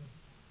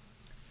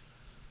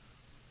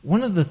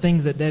 One of the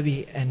things that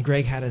Debbie and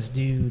Greg had us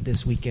do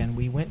this weekend,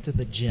 we went to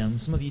the gym.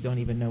 Some of you don't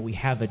even know we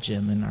have a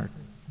gym in our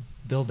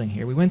building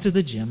here. We went to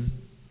the gym,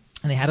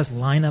 and they had us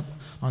line up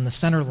on the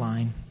center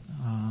line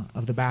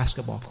of the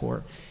basketball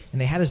court,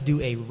 and they had us do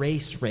a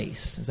race.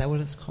 Is that what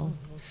it's called?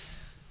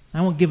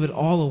 I won't give it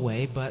all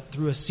away, but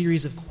through a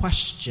series of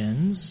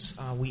questions,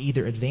 we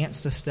either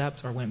advanced a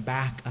step or went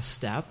back a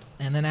step.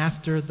 And then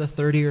after the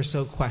 30 or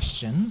so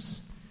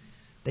questions,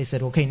 they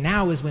said, okay,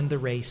 now is when the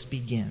race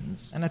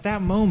begins. And at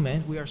that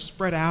moment, we are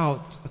spread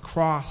out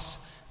across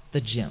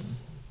the gym.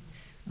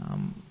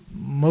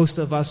 Most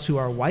of us who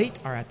are white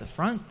are at the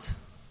front.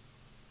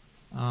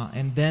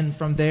 And then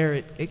from there,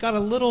 it got a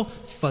little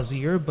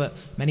fuzzier, but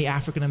many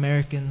African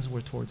Americans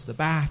were towards the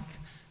back.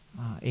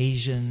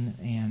 Asian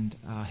and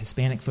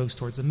Hispanic folks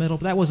towards the middle,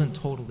 but that wasn't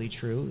totally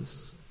true. It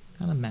was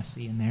kind of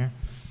messy in there.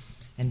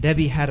 And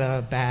Debbie had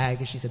a bag,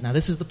 and she said, now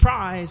this is the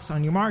prize.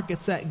 On your mark, get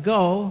set,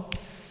 go.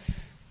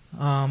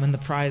 And the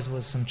prize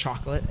was some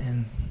chocolate,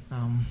 and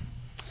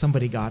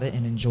somebody got it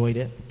and enjoyed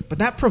it. But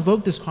that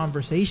provoked this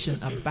conversation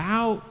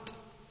about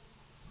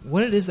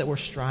what it is that we're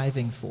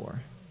striving for.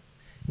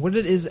 What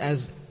it is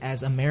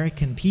as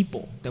American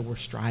people that we're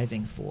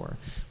striving for.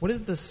 What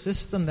is the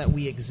system that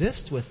we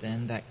exist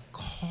within that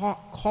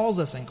calls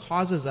us and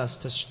causes us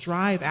to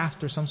strive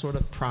after some sort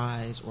of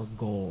prize or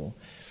goal?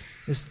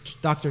 This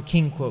Dr.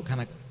 King quote kind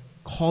of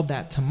called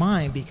that to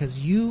mind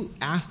because you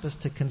asked us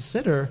to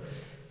consider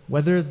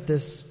whether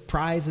this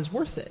prize is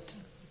worth it.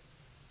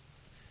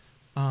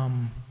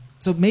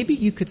 So maybe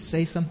you could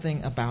say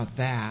something about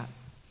that,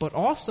 but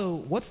also,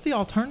 what's the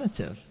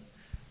alternative?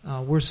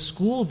 We're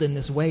schooled in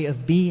this way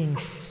of being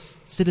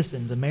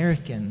citizens,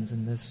 Americans,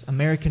 in this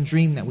American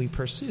dream that we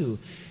pursue.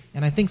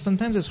 And I think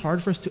sometimes it's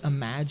hard for us to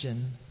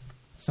imagine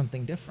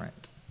something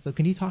different. So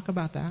can you talk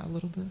about that a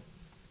little bit?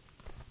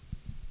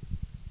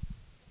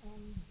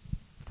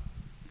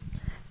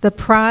 The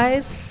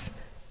prize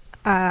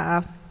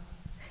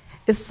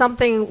is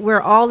something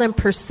we're all in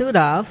pursuit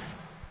of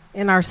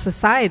in our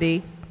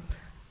society,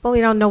 but we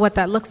don't know what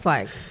that looks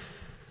like.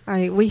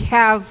 We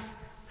have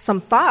some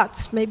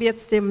thoughts. Maybe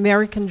it's the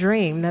American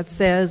dream that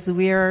says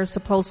we're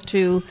supposed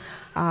to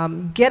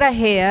get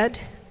ahead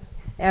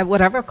at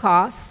whatever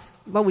cost,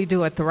 but we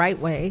do it the right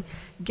way,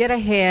 get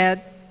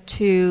ahead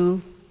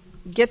to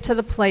get to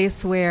the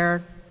place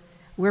where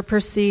we're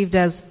perceived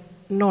as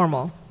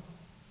normal.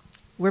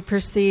 We're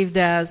perceived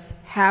as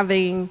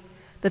having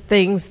the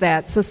things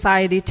that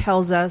society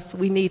tells us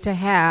we need to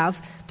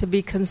have to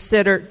be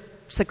considered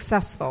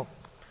successful.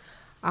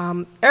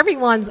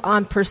 Everyone's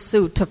on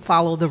pursuit to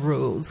follow the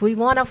rules. We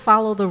want to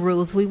follow the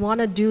rules. We want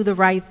to do the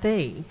right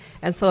thing.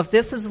 And so if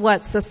this is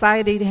what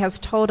society has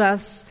told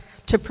us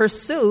to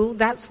pursue,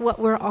 that's what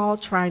we're all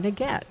trying to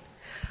get.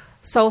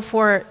 So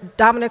for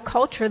dominant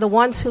culture, the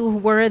ones who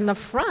were in the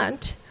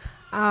front,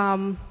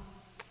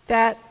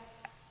 that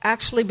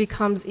actually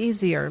becomes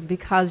easier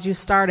because you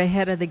start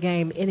ahead of the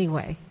game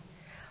anyway.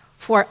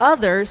 For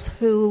others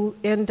who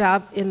end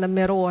up in the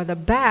middle or the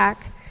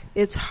back,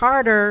 it's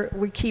harder.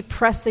 We keep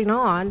pressing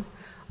on,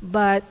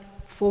 but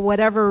for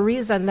whatever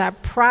reason,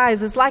 that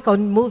prize is like a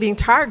moving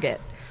target.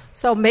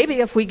 So maybe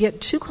if we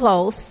get too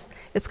close,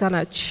 it's going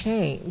to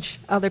change.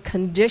 Other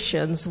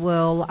conditions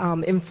will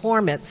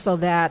inform it so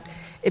that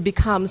it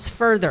becomes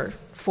further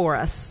for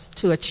us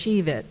to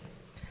achieve it.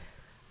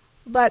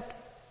 But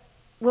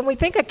when we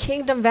think of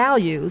kingdom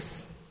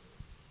values,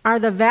 Are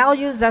the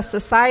values that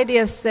society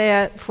has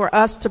said for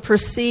us to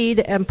proceed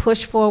and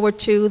push forward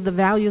to the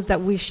values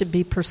that we should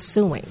be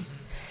pursuing?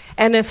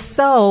 And if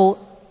so,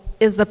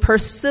 is the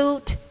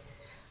pursuit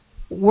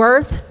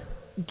worth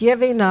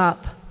giving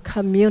up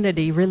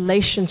community,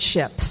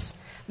 relationships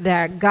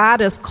that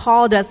God has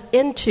called us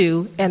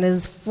into and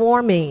is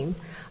forming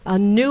a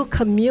new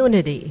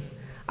community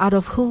out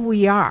of who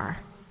we are?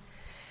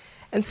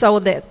 And so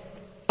that,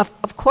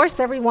 of course,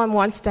 everyone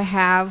wants to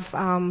have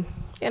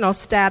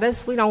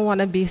status. We don't want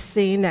to be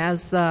seen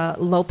as the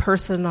low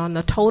person on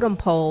the totem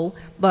pole,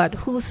 but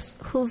who's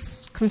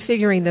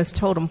configuring this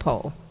totem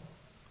pole?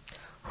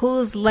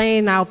 Who's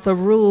laying out the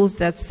rules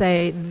that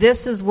say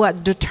this is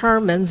what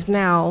determines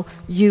now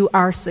you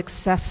are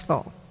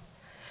successful?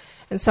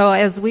 And so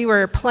as we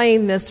were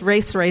playing this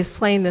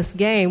playing this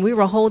game, we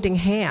were holding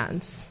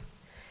hands.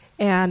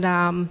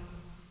 And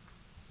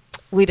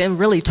we didn't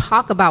really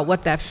talk about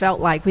what that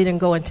felt like. We didn't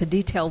go into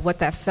detail what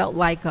that felt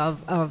like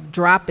of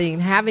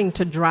having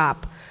to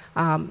drop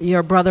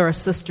your brother or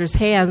sister's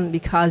hand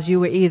because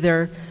you were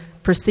either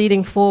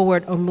proceeding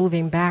forward or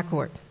moving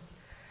backward.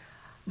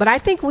 But I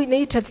think we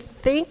need to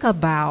think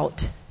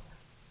about,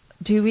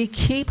 do we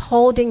keep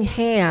holding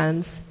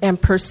hands and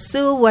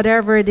pursue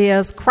whatever it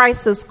is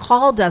Christ has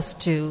called us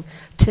to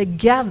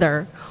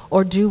together,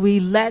 or do we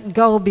let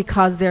go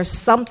because there's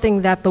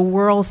something that the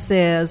world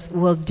says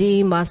will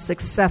deem us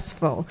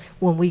successful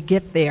when we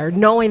get there,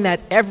 knowing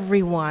that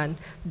everyone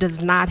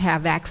does not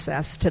have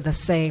access to the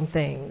same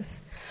things?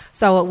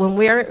 So when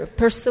we're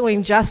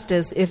pursuing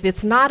justice, if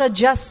it's not a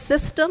just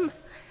system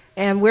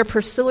and we're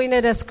pursuing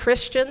it as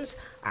Christians,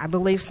 I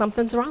believe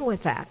something's wrong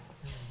with that.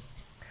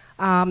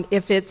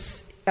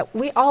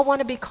 We all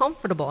want to be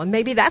comfortable, and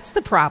maybe that's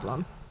the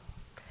problem.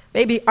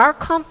 Maybe our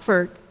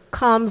comfort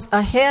comes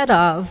ahead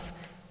of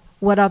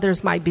what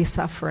others might be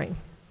suffering.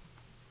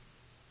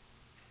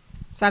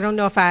 So I don't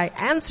know if I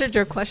answered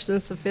your question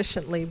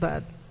sufficiently,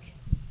 but...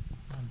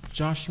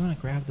 Josh, you want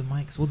to grab the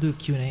mics? We'll do a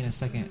Q&A in a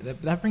second.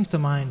 That brings to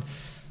mind,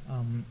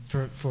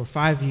 for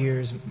 5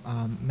 years,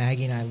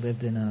 Maggie and I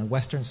lived in a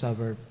western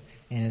suburb,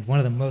 and it's one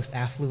of the most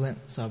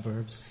affluent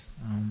suburbs,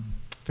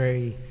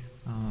 very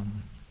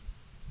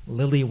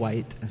lily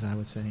white, as I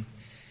would say.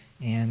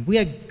 And we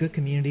had good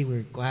community. We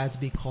were glad to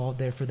be called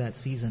there for that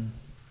season.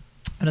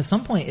 And at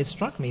some point, it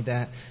struck me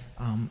that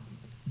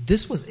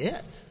this was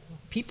it.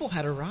 People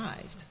had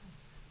arrived.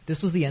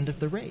 This was the end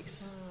of the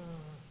race.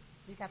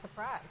 You got the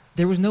prize.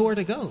 There was nowhere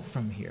to go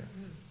from here.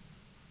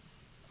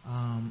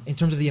 In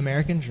terms of the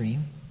American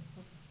dream,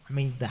 I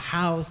mean, the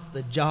house,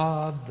 the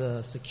job,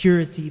 the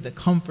security, the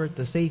comfort,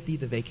 the safety,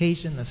 the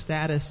vacation, the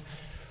status.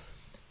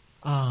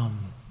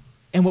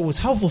 And what was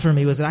helpful for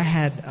me was that I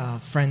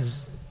had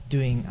friends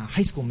doing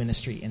high school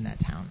ministry in that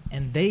town,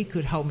 and they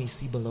could help me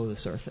see below the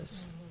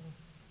surface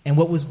and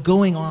what was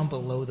going on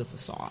below the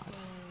facade,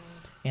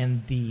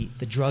 and the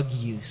drug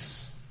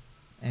use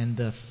and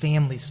the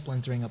family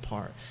splintering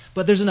apart.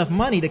 But there's enough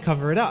money to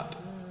cover it up,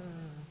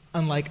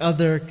 unlike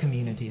other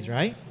communities,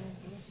 right?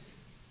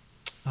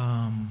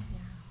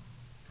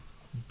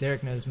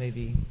 Derek knows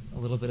maybe a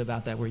little bit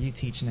about that where you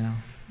teach now.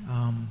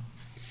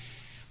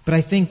 But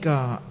I think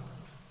that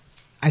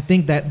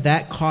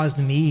caused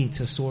me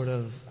to sort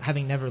of,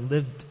 having never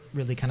lived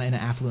really kind of in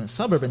an affluent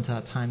suburb until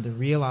that time, to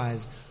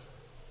realize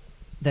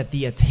that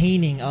the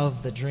attaining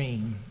of the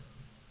dream,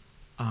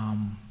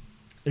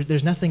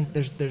 there's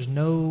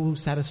no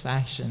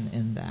satisfaction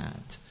in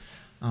that.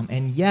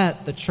 And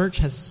yet the church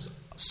has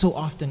so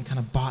often kind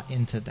of bought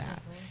into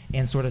that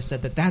and sort of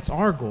said that that's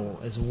our goal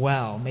as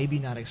well. Maybe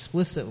not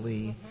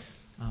explicitly,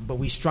 but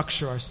we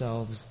structure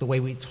ourselves, the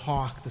way we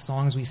talk, the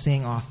songs we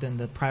sing often,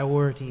 the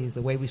priorities,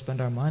 the way we spend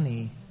our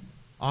money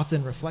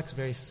often reflects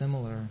very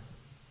similar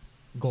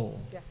goal.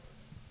 Yeah.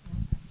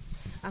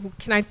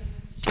 Can I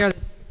share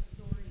this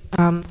story?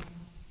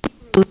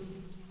 Hebrews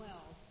 12,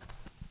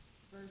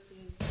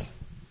 verses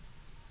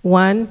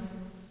 1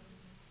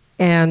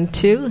 and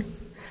 2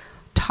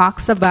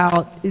 talks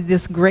about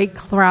this great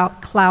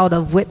cloud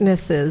of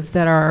witnesses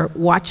that are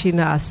watching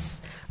us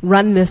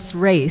run this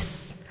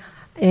race.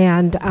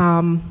 And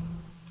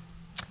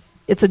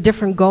it's a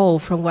different goal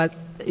from what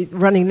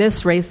running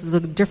this race is, a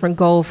different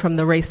goal from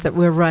the race that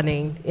we're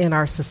running in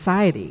our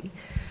society.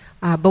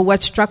 But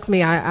what struck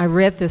me, I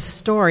read this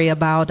story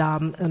about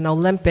an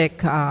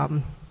Olympic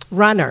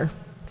runner.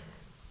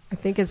 I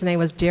think his name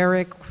was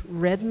Derek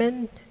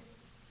Redmond.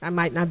 I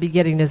might not be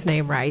getting his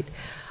name right.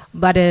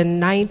 But in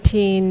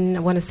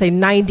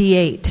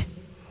 98,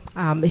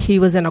 he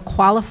was in a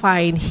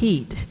qualifying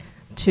heat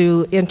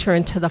to enter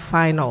into the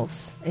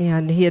finals.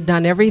 And he had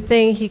done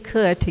everything he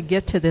could to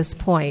get to this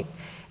point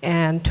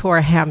and tore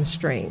a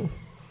hamstring.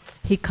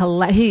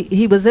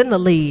 He was in the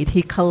lead.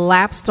 He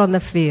collapsed on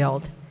the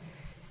field.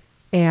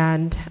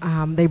 And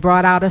they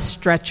brought out a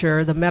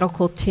stretcher. The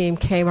medical team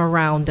came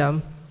around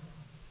him.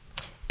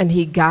 And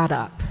he got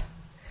up.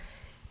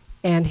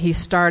 And he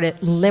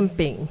started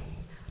limping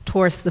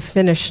towards the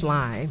finish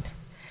line.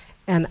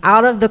 And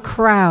out of the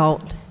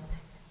crowd,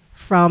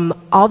 from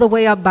all the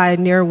way up by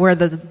near where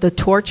the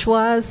torch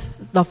was,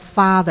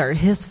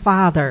 his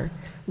father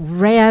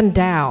ran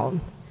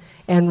down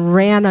and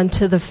ran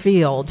onto the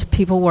field.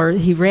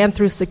 He ran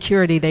through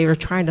security. They were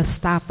trying to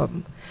stop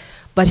him.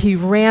 But he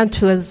ran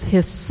to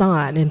his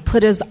son and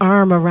put his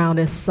arm around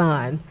his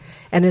son,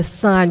 and his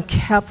son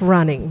kept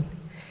running.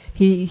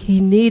 He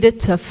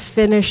needed to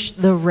finish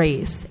the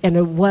race, and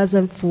it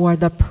wasn't for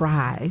the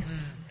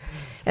prize.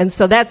 And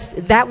so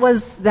that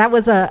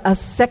was a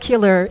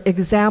secular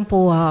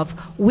example of,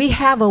 we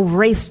have a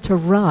race to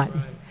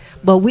run,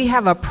 but we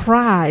have a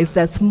prize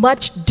that's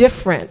much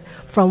different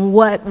from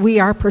what we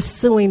are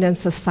pursuing in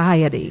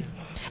society.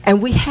 And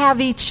we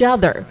have each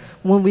other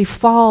when we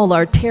fall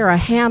or tear a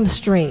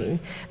hamstring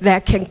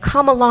that can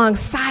come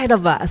alongside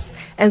of us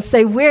and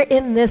say, we're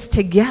in this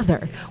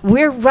together.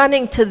 We're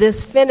running to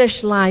this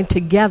finish line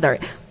together.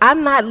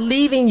 I'm not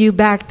leaving you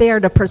back there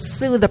to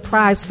pursue the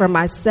prize for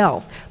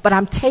myself, but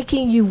I'm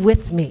taking you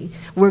with me.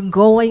 We're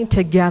going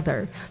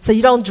together. So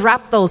you don't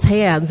drop those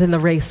hands in the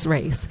race.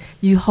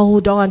 You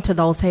hold on to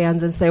those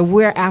hands and say,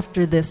 we're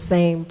after this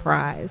same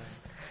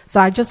prize.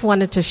 So I just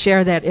wanted to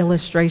share that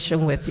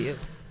illustration with you.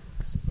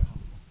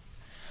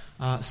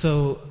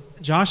 So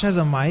Josh has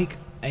a mic,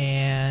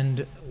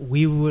 and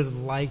we would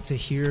like to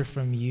hear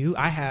from you.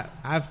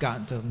 I've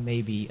gotten to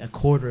maybe a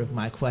quarter of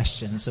my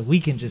questions, so we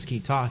can just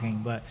keep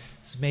talking, but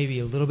it's maybe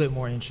a little bit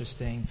more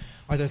interesting.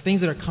 Are there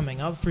things that are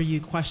coming up for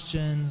you,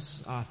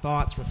 questions,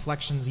 thoughts,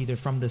 reflections, either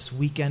from this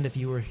weekend if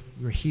you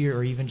were here,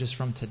 or even just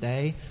from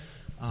today?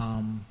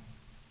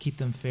 Keep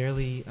them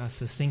fairly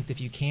succinct if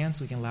you can,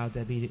 so we can allow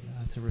Debbie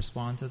to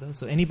respond to those.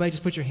 So anybody,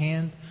 just put your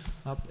hand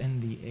up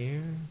in the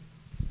air.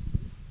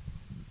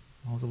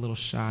 I was a little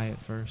shy at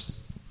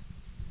first.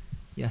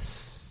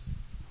 Yes.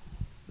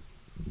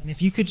 And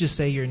if you could just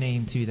say your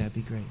name too, that'd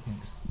be great.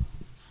 Thanks.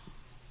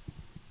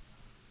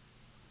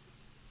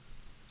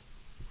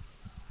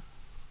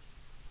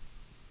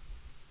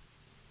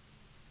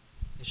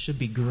 It should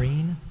be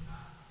green.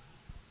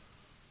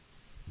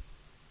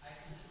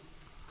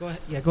 Go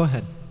ahead. Yeah, go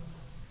ahead.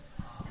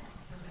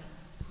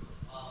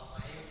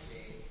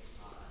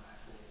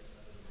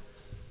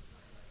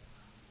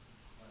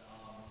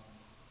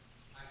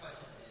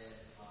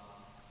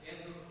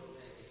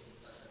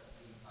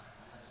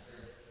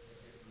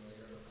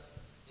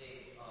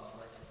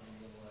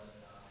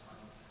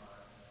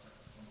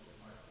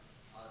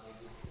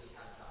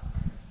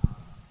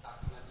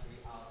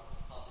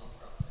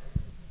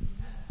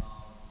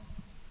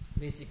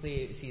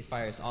 Basically,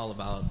 Ceasefire is all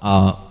about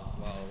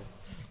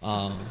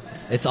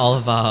it's all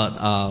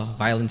about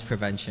violence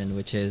prevention,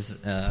 which is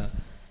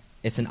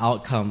it's an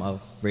outcome of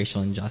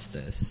racial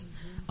injustice.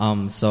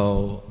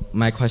 So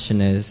my question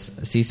is,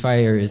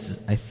 Ceasefire is,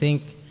 I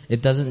think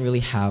it doesn't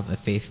really have a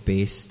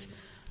faith-based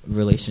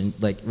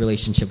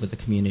relationship with the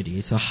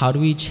community. So how do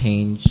we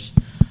change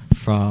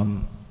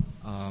from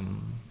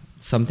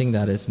something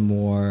that is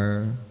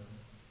more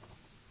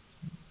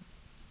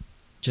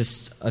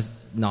just a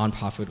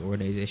nonprofit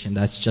organization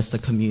that's just a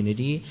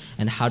community,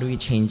 and how do we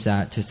change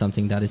that to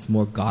something that is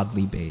more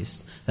godly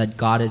based, that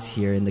God is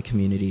here in the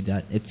community,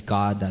 that it's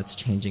God that's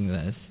changing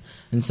this?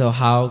 And so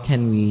how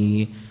can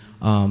we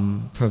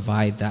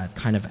provide that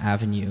kind of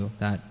avenue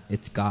that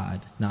it's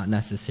God, not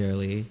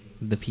necessarily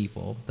the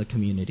people, the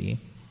community?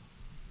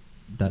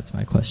 That's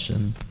my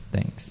question.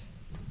 Thanks.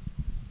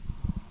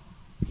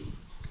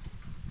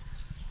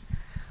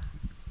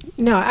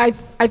 No, I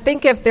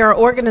think if there are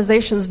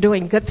organizations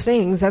doing good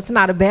things, that's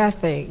not a bad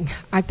thing.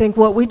 I think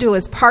what we do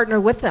is partner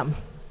with them,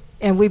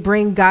 and we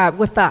bring God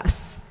with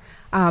us.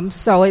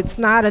 So it's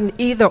not an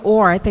either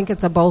or. I think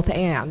it's a both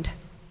and.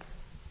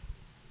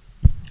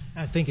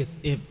 I think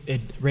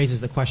it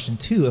raises the question,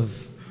 too,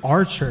 of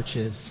are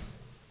churches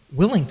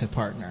willing to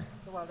partner?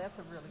 Well, that's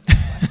a really good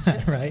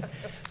question. Right?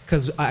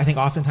 Because I think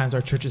oftentimes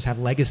our churches have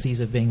legacies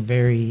of being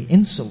very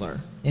insular,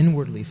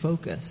 inwardly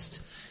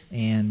focused.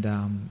 And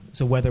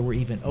so whether we're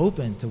even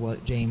open to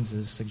what James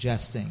is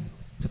suggesting,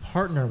 to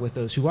partner with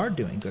those who are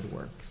doing good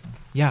work. So,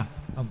 yeah,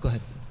 go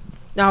ahead.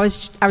 No, I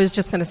was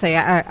just going to say,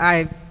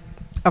 I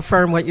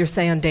affirm what you're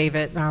saying,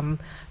 David.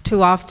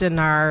 Too often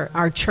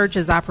our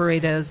churches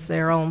operate as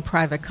their own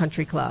private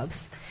country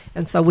clubs.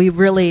 And so we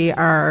really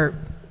are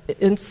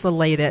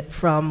insulated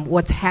from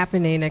what's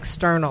happening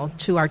external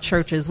to our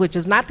churches, which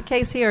is not the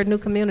case here at New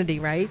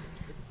Community, right?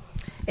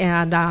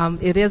 And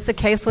it is the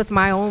case with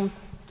my own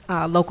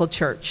local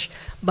church,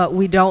 but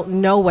we don't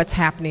know what's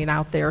happening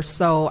out there.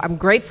 So I'm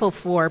grateful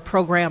for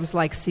programs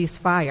like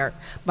Ceasefire,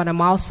 but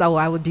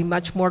I would be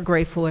much more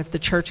grateful if the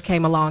church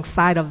came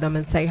alongside of them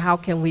and say, how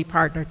can we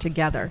partner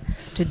together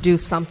to do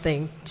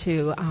something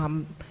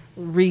to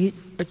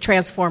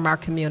transform our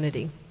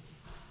community?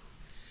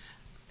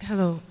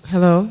 Hello.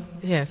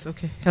 Yes,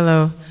 okay.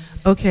 Hello.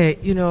 Okay,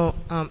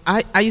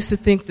 I used to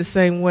think the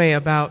same way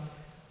about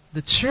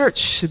the church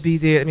should be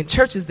there. I mean,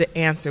 church is the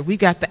answer. We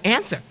got the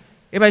answer.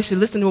 Everybody should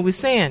listen to what we're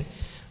saying.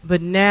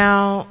 But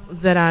now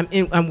that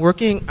I'm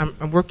working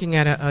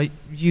at a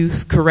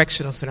youth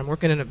correctional center. I'm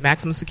working in a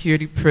maximum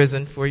security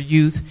prison for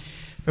youth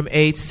from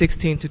age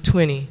 16 to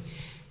 20.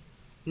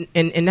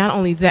 And not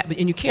only that, but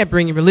you can't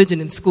bring your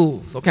religion in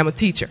schools. Okay, I'm a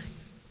teacher.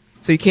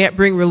 So you can't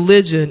bring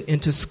religion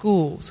into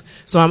schools.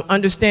 So I'm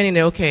understanding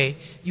that, okay,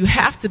 you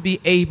have to be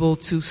able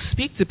to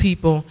speak to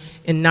people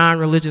in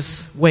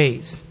non-religious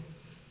ways.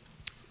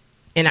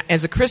 And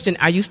as a Christian,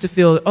 I used to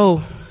feel,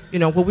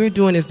 what we're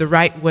doing is the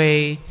right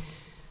way.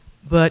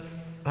 But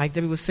like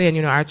Debbie was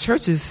saying, our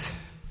churches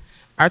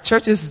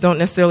don't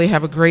necessarily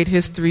have a great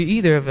history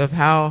either of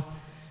how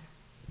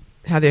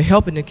they're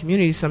helping the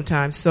community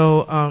sometimes.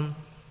 So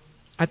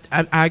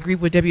I agree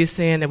with Debbie is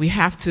saying that we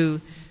have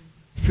to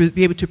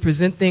be able to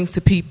present things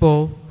to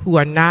people who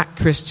are not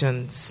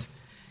Christians.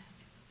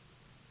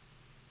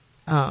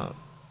 But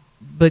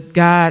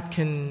God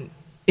can,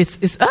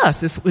 it's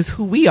us, it's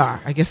who we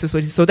are, I guess is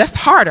what so that's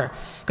harder,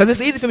 because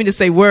it's easy for me to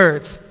say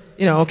words,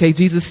 okay,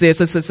 Jesus said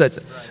such.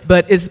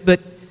 But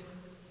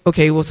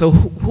okay, well, so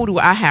who do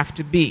I have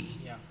to be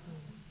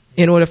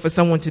in order for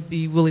someone to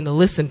be willing to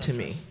listen to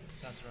me?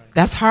 That's right.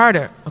 That's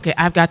harder. Okay,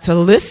 I've got to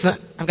listen.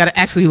 I've got to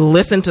actually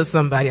listen to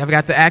somebody. I've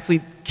got to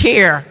actually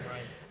care,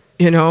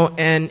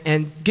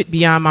 and get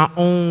beyond my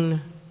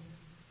own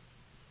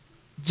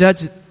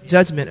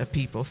judgment of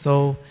people.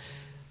 So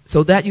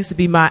that used to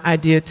be my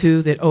idea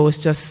too, that,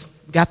 it's just,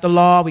 we got the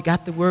law, we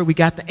got the word, we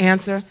got the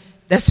answer.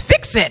 Let's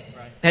fix it.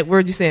 Right. That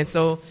word you're saying.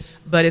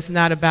 But it's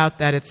not about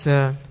that. It's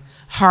a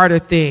harder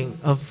thing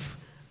of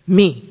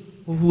me.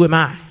 Who am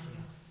I?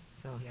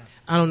 So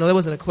I don't know. That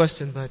wasn't a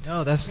question, but.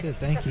 No, that's good.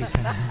 Thank you.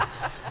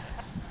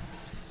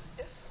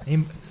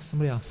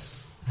 Somebody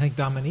else. I think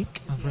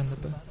Dominique over in the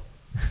back.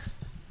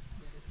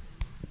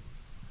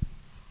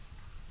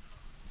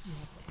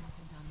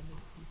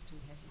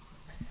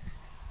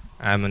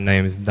 Hi, my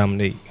name is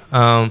Dominique.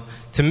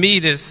 To me,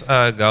 this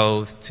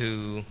goes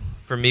to,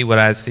 for me, what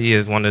I see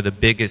is one of the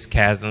biggest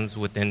chasms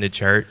within the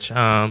church.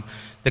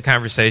 The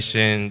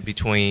conversation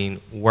between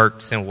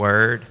works and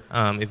word,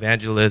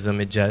 evangelism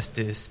and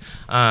justice.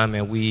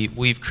 And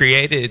we've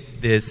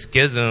created this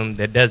schism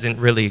that doesn't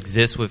really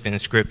exist within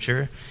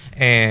Scripture.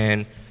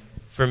 And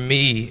for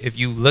me, if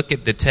you look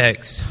at the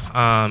text,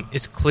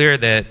 it's clear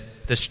that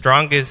the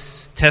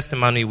strongest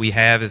testimony we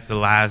have is the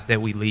lives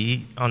that we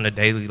lead on a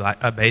daily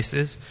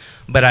basis.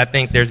 But I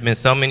think there's been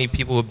so many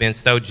people who have been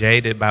so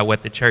jaded by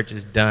what the church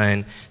has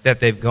done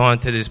that they've gone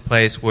to this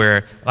place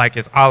where,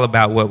 it's all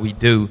about what we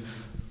do.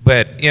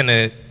 But in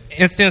an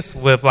instance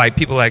with,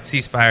 people like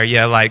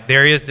Ceasefire,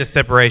 there is this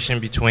separation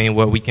between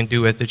what we can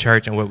do as the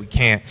church and what we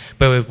can't.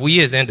 But if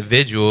we as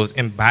individuals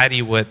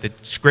embody what the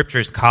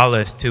scriptures call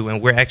us to, and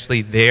we're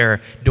actually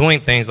there doing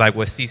things like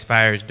what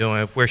Ceasefire is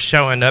doing, if we're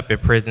showing up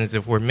at prisons,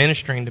 if we're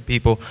ministering to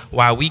people,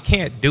 while we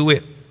can't do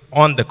it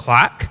on the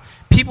clock,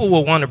 people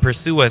will want to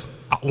pursue us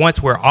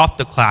once we're off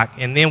the clock,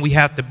 and then we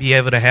have to be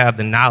able to have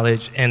the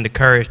knowledge and the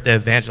courage to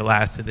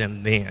evangelize to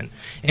them then.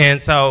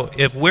 And so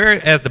if we're,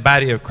 as the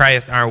body of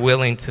Christ, aren't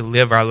willing to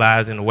live our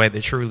lives in a way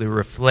that truly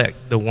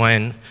reflect the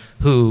one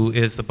who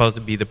is supposed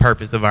to be the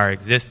purpose of our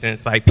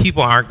existence,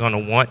 people aren't going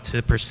to want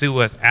to pursue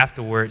us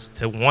afterwards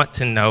to want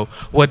to know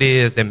what it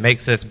is that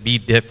makes us be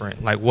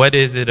different. What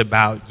is it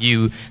about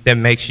you that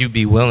makes you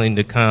be willing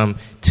to come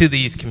to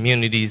these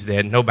communities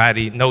that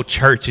no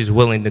church is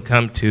willing to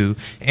come to,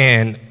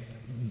 and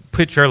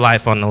put your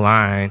life on the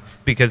line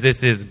because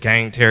this is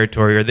gang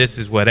territory or this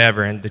is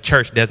whatever, and the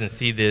church doesn't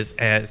see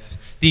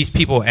these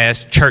people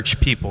as church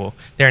people.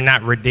 They're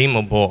not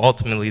redeemable.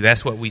 Ultimately,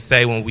 that's what we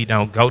say when we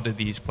don't go to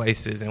these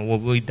places and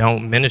when we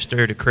don't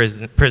minister to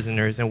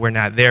prisoners and we're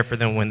not there for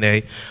them when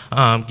they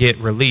get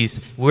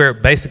released. We're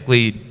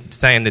basically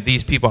saying that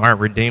these people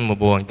aren't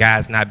redeemable and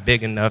God's not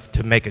big enough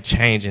to make a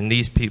change in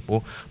these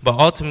people. But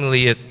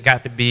ultimately, it's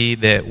got to be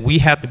that we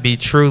have to be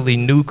truly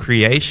new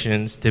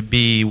creations to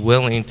be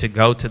willing to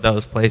go to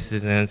those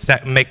places and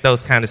make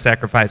those kind of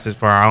sacrifices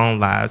for our own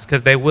lives,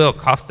 because they will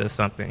cost us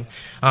something.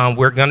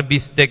 We're going to be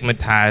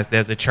stigmatized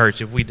as a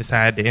church if we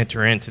decide to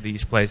enter into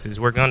these places.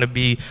 We're going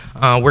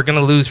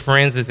to lose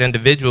friends as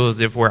individuals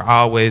if we're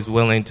always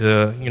willing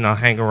to,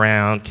 hang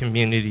around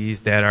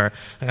communities that are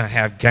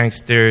have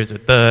gangsters or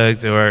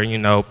thugs or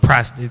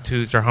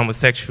prostitutes or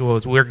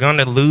homosexuals. We're going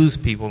to lose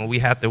people, and we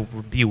have to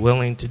be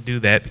willing to do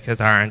that because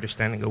of our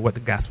understanding of what the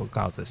gospel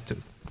calls us to.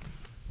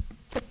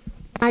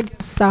 I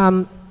just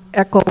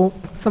echo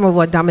some of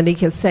what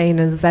Dominique is saying,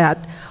 is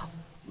that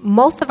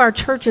most of our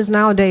churches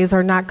nowadays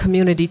are not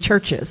community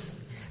churches.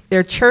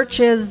 They're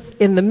churches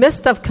in the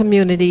midst of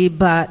community,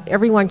 but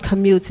everyone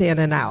commutes in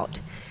and out.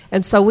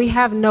 And so we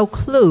have no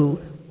clue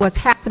what's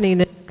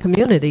happening in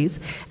communities.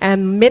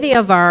 And many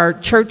of our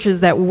churches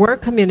that were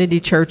community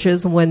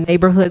churches, when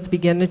neighborhoods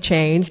begin to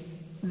change,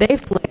 they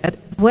fled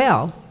as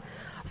well.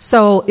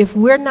 So if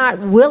we're not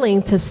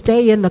willing to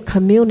stay in the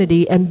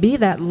community and be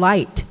that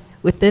light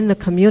within the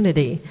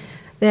community,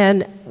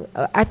 then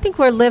I think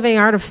we're living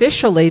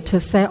artificially to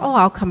say,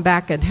 I'll come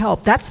back and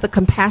help. That's the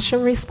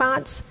compassion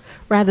response,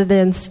 rather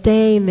than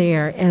staying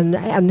there and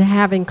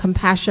having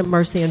compassion,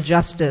 mercy, and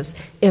justice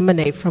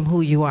emanate from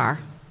who you are.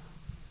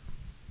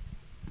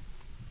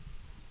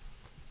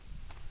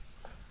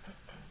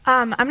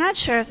 I'm not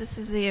sure if this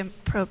is the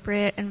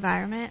appropriate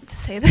environment to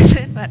say this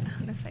in, but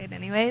I'm going to say it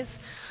anyways.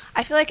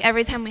 I feel like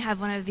every time we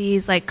have one of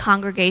these like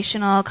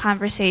congregational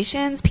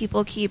conversations,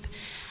 people keep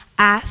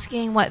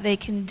asking what they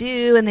can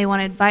do, and they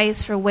want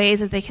advice for ways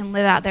that they can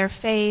live out their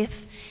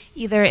faith,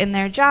 either in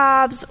their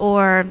jobs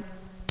or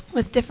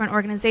with different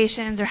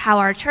organizations, or how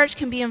our church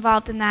can be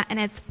involved in that. And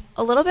it's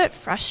a little bit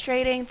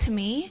frustrating to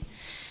me,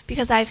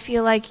 because I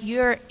feel like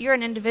you're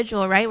an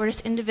individual, right? We're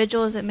just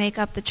individuals that make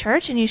up the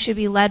church, and you should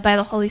be led by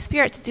the Holy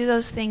Spirit to do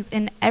those things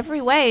in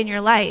every way in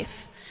your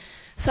life.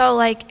 So,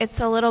 like, it's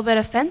a little bit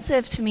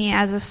offensive to me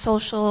as a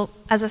social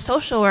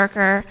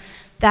worker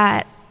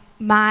that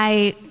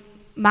my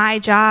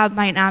job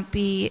might not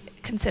be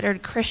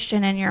considered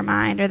Christian in your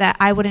mind, or that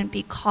I wouldn't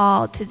be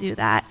called to do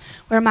that,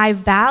 where my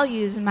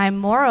values and my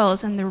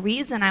morals and the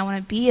reason I want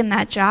to be in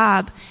that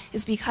job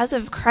is because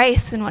of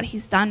Christ and what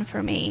he's done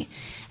for me.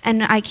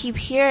 And I keep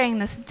hearing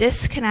this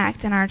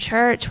disconnect in our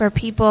church where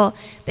people,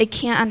 they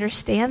can't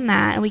understand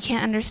that, and we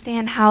can't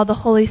understand how the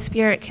Holy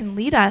Spirit can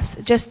lead us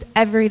just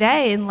every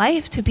day in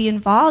life to be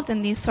involved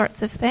in these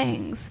sorts of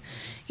things,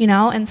 you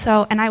know?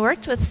 And I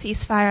worked with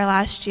Ceasefire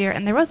last year,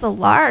 and there was a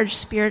large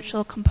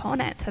spiritual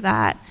component to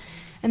that.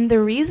 And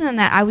the reason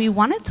that we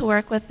wanted to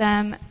work with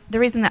them, the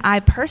reason that I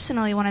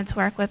personally wanted to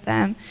work with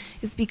them,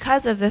 is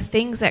because of the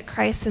things that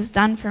Christ has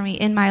done for me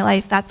in my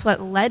life. That's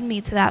what led me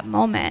to that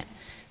moment,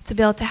 to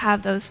be able to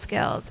have those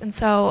skills. And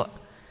so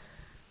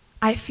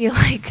I feel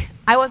like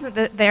I wasn't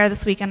there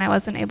this weekend. I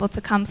wasn't able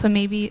to come, so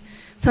maybe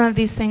some of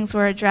these things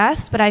were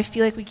addressed, but I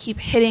feel like we keep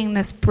hitting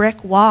this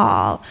brick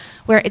wall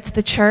where it's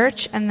the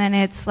church and then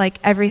it's like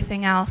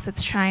everything else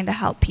that's trying to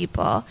help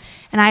people.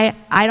 And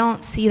I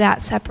don't see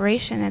that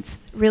separation. It's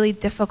really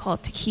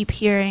difficult to keep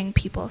hearing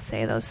people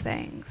say those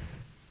things.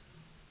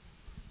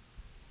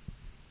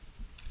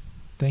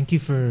 Thank you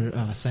for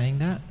saying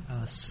that.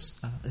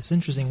 It's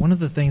interesting. One of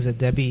the things that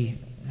Debbie,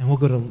 and we'll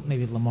go to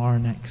maybe Lamar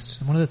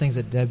next, one of the things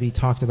that Debbie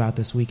talked about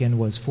this weekend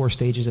was 4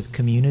 stages of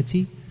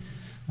community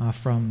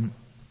from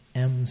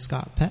M.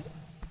 Scott Peck,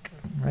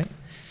 right?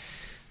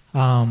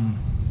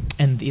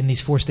 And in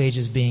these 4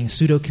 stages being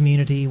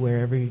pseudo-community,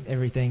 where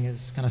everything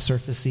is kind of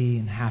surfacey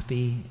and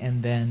happy,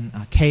 and then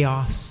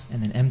chaos,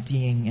 and then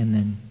emptying, and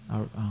then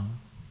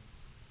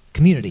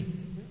community.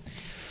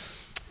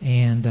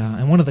 And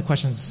one of the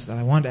questions that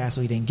I wanted to ask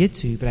that we didn't get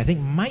to, but I think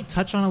might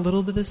touch on a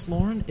little bit of this,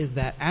 Lauren, is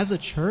that as a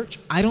church,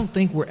 I don't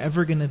think we're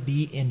ever going to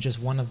be in just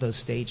one of those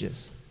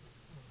stages.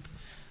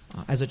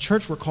 As a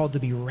church, we're called to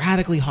be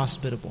radically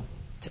hospitable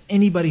to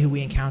anybody who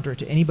we encounter,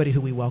 to anybody who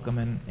we welcome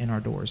in our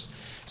doors.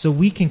 So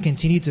we can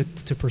continue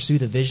to pursue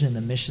the vision and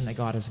the mission that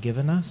God has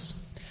given us.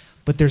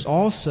 But there's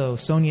also,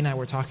 Sonia and I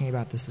were talking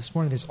about this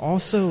morning, there's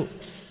also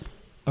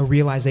a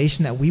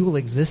realization that we will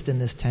exist in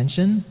this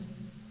tension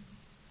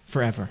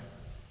forever.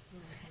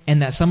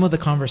 And that some of the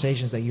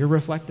conversations that you're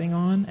reflecting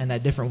on, and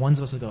that different ones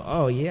of us will go,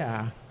 oh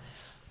yeah,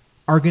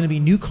 are going to be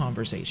new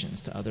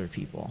conversations to other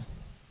people.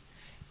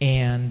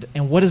 And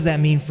what does that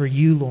mean for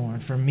you,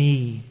 Lauren, for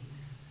me?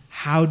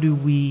 How do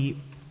we,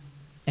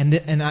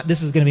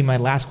 this is going to be my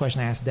last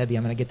question I asked Debbie,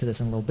 I'm going to get to this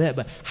in a little bit,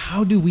 but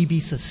how do we be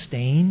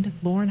sustained,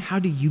 Lauren? How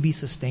do you be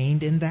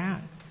sustained in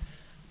that?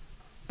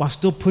 While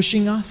still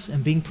pushing us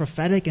and being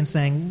prophetic and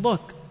saying,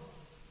 look,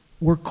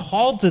 we're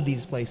called to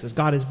these places.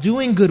 God is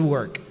doing good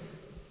work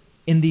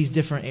in these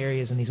different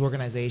areas, in these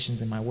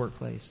organizations, in my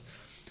workplace,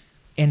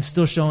 and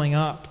still showing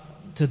up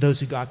to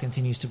those who God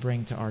continues to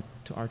bring to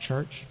our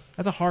church.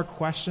 That's a hard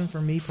question for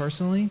me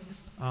personally,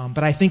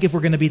 but I think if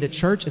we're going to be the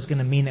church, it's going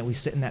to mean that we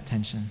sit in that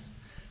tension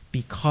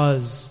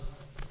because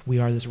we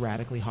are this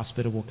radically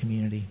hospitable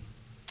community.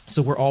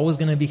 So we're always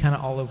going to be kind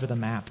of all over the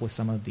map with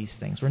some of these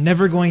things. We're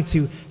never going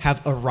to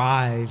have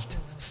arrived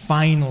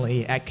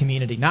finally at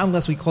community, not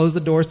unless we close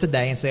the doors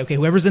today and say, okay,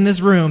 whoever's in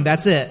this room,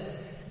 that's it.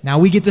 Now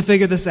we get to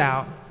figure this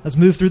out. Let's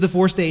move through the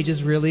 4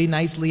 stages really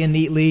nicely and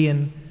neatly,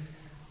 and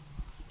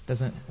it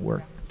doesn't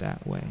work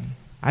that way.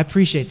 I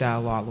appreciate that a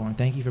lot, Lauren.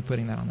 Thank you for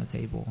putting that on the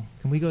table.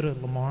 Can we go to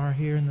Lamar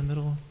here in the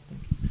middle?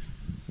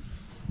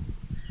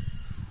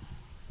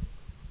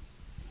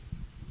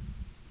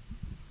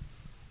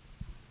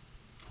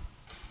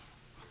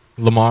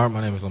 Lamar,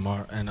 my name is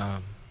Lamar, and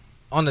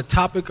on the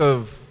topic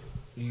of,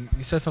 you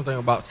said something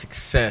about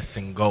success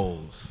and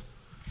goals,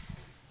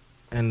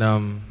 and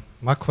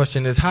my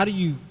question is, how do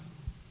you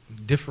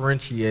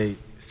differentiate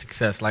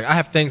success? Like, I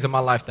have things in my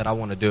life that I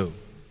want to do,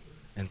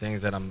 and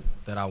things that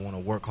I want to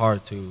work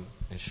hard to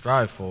and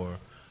strive for,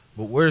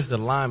 but where's the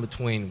line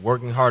between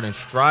working hard and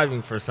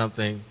striving for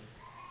something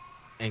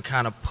and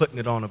kind of putting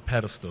it on a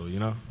pedestal, you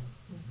know?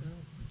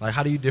 Like,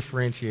 how do you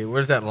differentiate?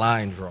 Where's that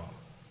line draw?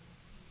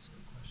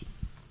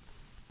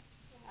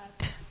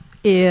 That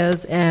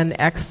is an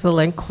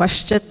excellent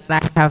question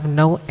that I have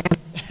no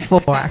answer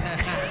for.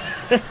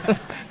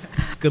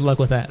 Good luck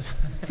with that.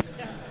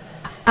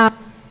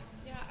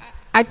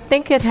 I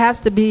think it has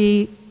to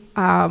be,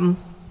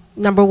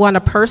 number one,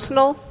 a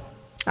personal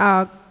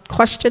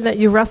question that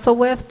you wrestle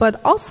with, but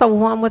also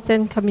one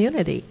within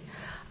community.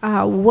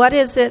 What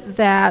is it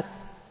that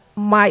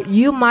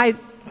you might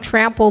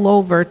trample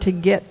over to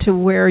get to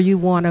where you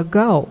want to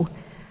go?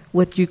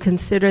 Would you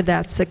consider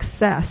that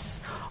success?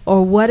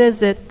 Or what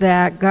is it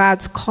that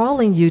God's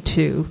calling you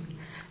to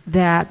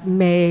that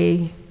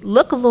may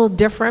look a little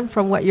different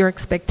from what your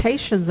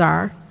expectations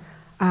are?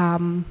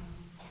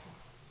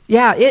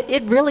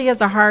 It really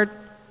is a hard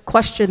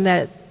question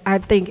that I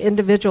think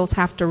individuals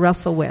have to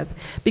wrestle with,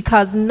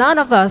 because none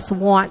of us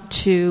want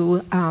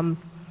to,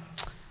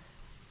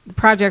 the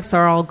projects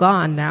are all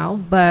gone now,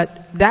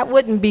 but that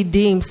wouldn't be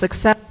deemed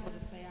successful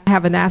to say I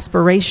have an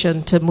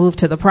aspiration to move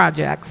to the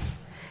projects.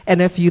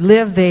 And if you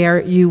live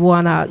there,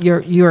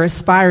 you're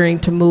aspiring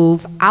to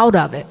move out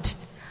of it.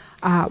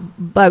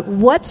 But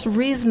what's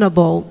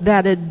reasonable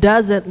that it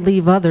doesn't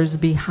leave others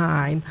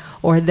behind,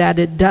 or that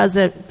it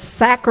doesn't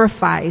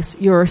sacrifice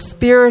your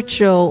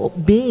spiritual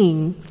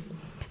being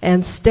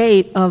and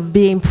state of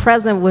being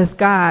present with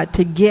God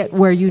to get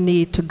where you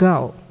need to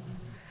go?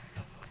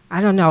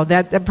 I don't know.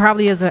 That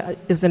probably is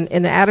an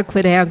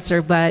inadequate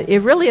answer, but it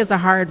really is a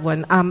hard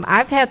one.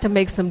 I've had to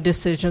make some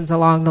decisions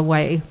along the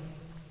way.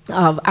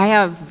 I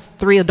have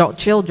 3 adult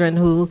children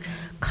who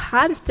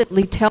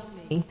constantly tell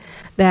me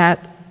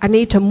that I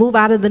need to move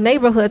out of the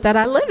neighborhood that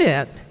I live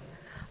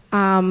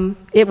in.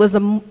 It was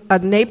a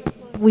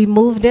neighborhood we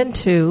moved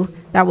into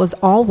that was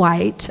all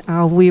white.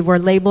 We were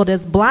labeled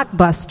as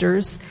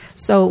blockbusters,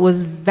 so it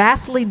was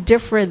vastly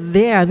different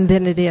then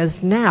than it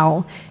is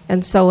now.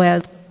 And so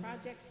as the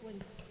projects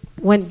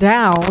went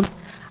down,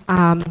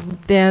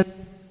 then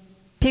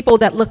people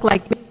that looked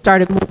like me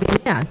started moving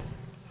in.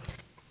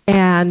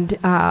 And,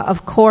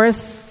 of course,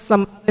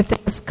 some other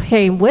things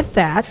came with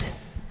that.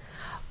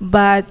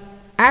 But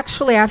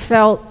actually, I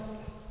felt,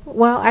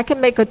 well, I can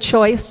make a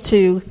choice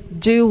to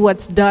do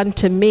what's done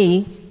to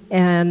me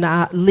and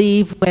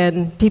leave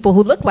when people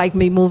who look like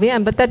me move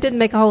in. But that didn't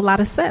make a whole lot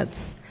of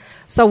sense.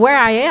 So where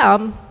I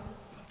am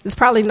is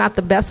probably not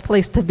the best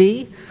place to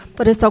be,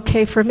 but it's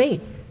okay for me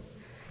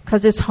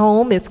because it's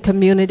home, it's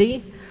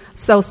community.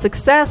 So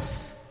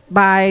success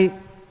by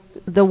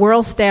the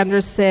world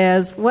standard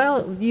says,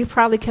 well, you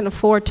probably can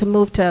afford to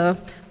move to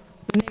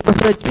the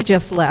neighborhood you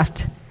just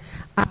left.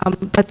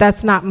 But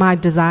that's not my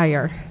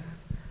desire.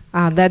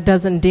 That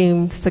doesn't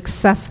deem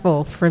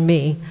successful for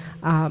me.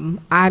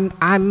 I'm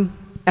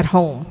at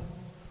home.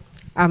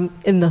 I'm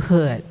in the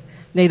hood.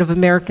 Native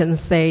Americans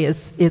say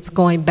it's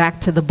going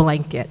back to the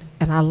blanket,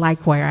 and I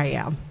like where I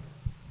am.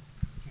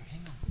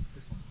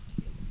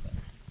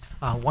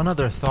 One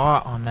other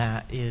thought on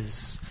that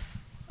is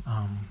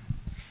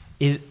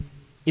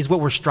what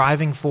we're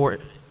striving for,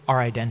 our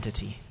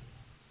identity,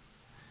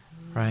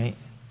 right?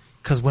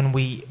 Because when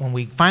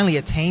we finally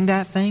attain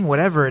that thing,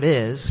 whatever it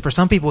is, for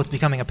some people it's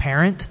becoming a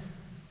parent,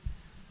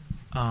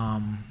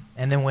 and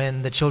then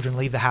when the children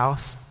leave the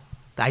house,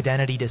 the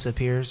identity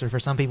disappears. Or for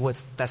some people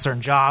it's that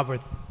certain job or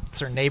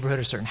certain neighborhood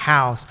or certain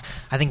house.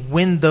 I think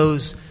when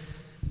those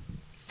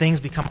things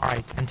become our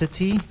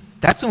identity,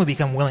 that's when we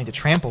become willing to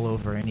trample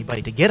over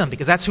anybody to get them,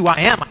 because that's who I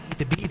am. I need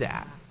to be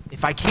that.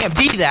 If I can't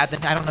be that,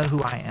 then I don't know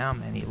who I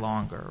am any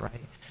longer,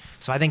 right?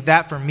 So I think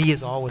that for me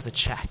is always a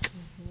check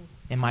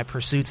in my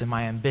pursuits and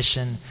my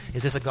ambition.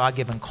 Is this a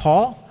God-given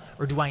call,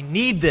 or do I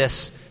need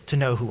this to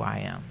know who I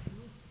am?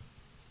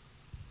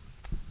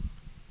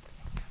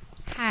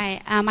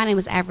 Hi, my name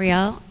is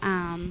Avriel.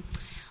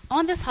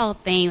 On this whole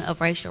theme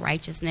of racial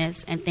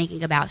righteousness and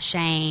thinking about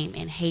shame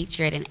and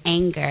hatred and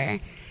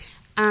anger,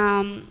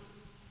 the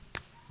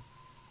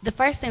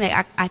first thing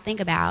that I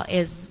think about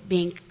is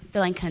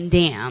feeling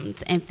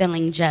condemned and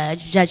feeling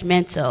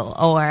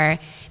judgmental, or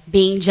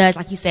being judged,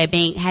 like you said,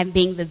 being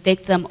the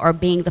victim or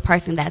being the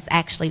person that's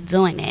actually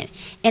doing it.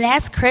 And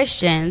as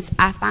Christians,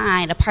 I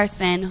find a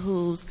person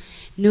who's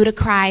new to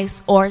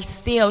Christ or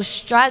still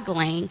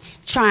struggling,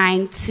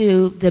 trying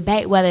to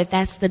debate whether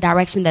that's the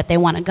direction that they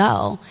want to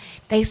go,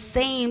 they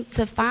seem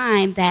to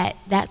find that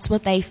that's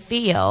what they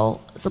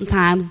feel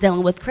sometimes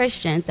dealing with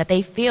Christians, that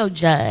they feel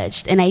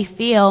judged, and they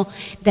feel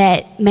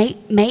that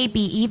maybe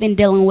even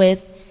dealing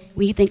with,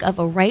 when you think of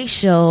a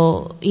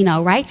racial,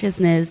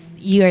 righteousness,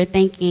 you're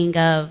thinking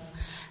of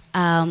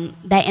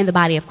that in the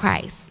body of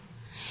Christ.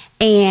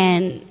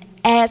 And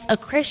as a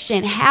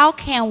Christian, how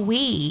can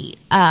we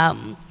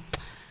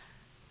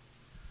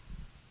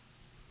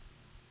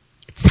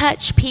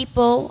touch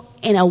people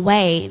in a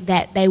way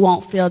that they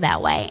won't feel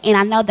that way? And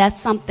I know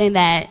that's something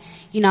that,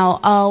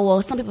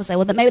 some people say,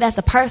 well, maybe that's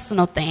a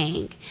personal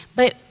thing.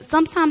 But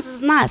sometimes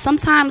it's not.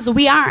 Sometimes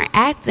we aren't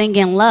acting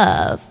in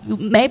love.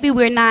 Maybe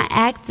we're not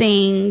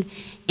acting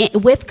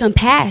with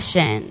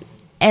compassion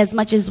as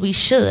much as we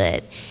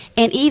should.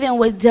 And even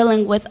with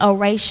dealing with the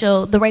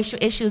racial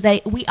issues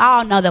that we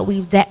all know that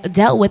we've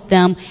dealt with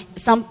them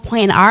at some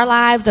point in our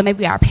lives, or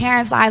maybe our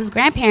parents' lives,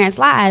 grandparents'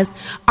 lives,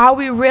 are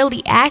we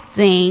really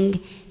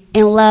acting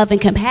in love and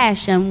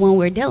compassion when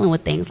we're dealing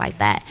with things like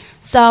that?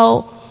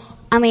 So,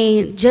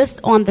 just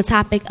on the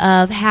topic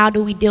of how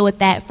do we deal with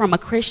that from a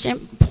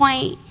Christian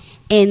point,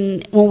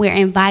 and when we're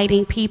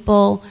inviting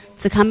people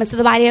to come into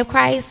the body of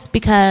Christ,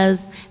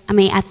 because,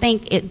 I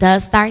think it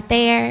does start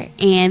there,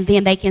 and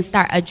then they can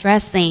start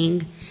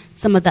addressing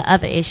some of the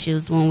other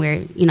issues when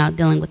we're,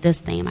 dealing with this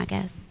theme, I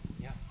guess.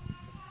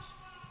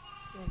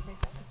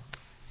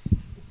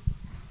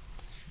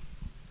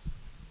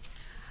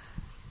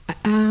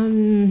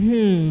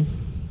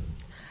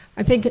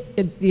 I think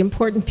the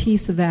important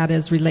piece of that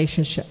is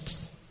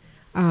relationships.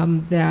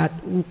 That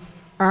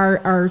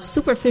our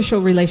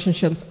superficial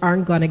relationships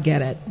aren't going to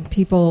get it.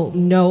 People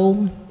know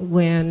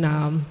when,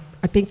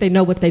 I think they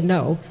know what they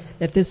know,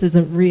 that this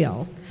isn't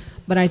real.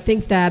 But I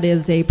think that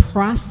is a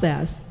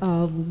process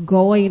of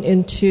going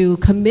into,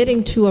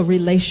 committing to a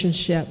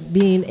relationship,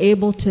 being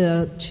able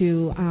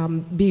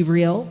to be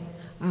real,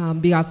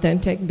 be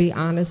authentic, be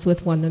honest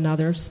with one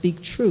another,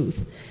 speak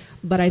truth.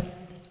 But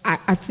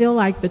I feel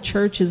like the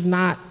church is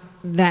not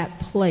that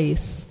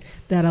place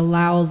that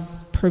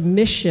allows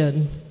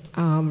permission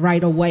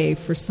right away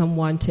for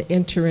someone to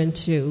enter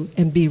into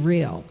and be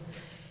real.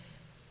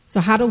 So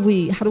how do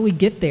we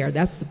get there?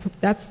 That's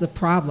the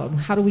problem.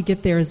 How do we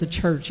get there as a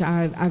church?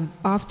 I've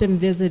often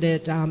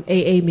visited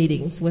AA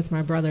meetings with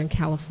my brother in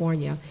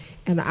California,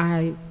 and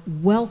I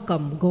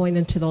welcome going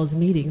into those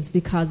meetings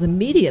because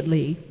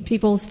immediately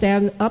people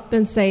stand up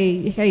and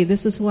say, "Hey,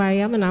 this is who I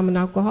am, and I'm an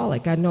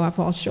alcoholic. I know I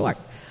fall short,"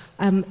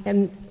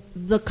 and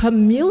the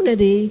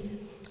community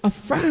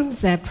affirms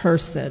that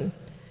person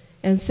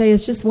and say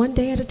it's just one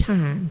day at a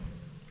time,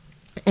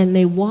 and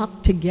they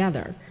walk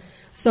together.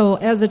 So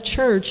as a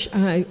church,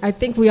 I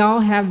think we all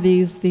have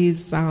these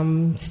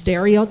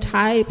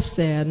stereotypes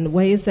and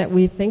ways that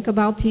we think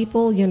about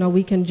people.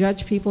 We can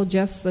judge people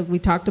just we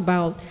talked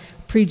about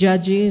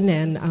prejudging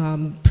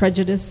and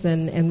prejudice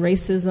and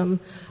racism.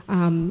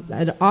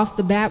 Off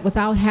the bat,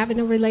 without having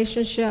a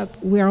relationship,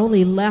 we're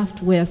only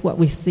left with what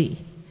we see.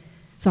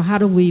 So how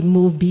do we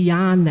move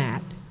beyond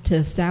that to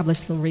establish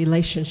some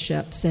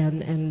relationships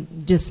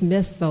and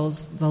dismiss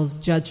those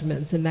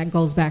judgments? And that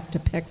goes back to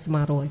Peck's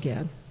model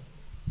again.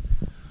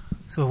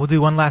 So we'll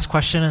do one last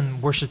question,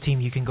 and worship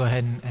team, you can go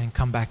ahead and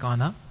come back on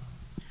up.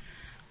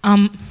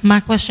 My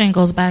question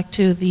goes back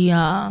to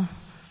the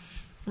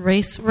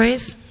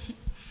race.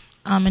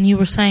 And you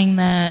were saying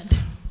that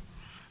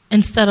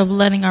instead of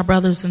letting our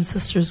brothers and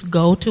sisters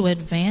go to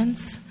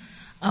advance,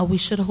 we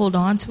should hold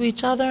on to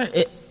each other.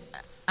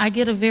 I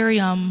get a very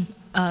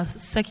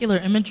secular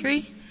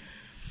imagery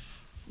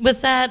with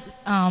that.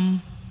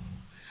 I'm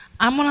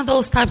one of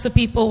those types of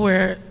people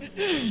where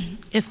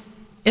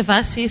if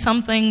I see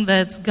something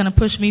that's going to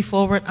push me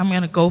forward, I'm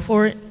going to go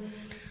for it.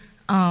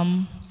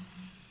 And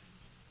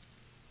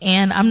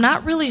I'm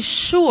not really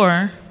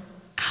sure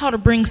how to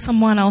bring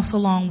someone else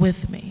along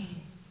with me.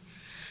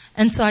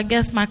 And so I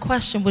guess my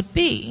question would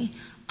be,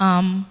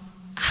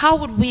 how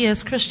would we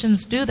as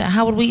Christians do that?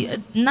 How would we,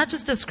 not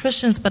just as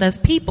Christians, but as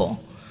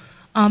people,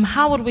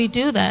 how would we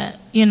do that?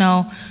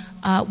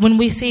 When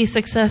we see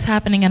success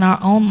happening in our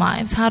own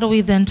lives, how do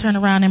we then turn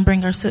around and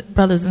bring our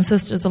brothers and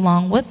sisters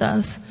along with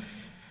us?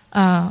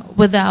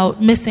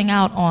 Without missing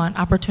out on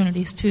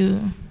opportunities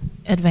to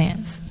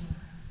advance?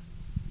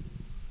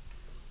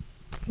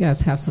 You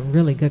guys have some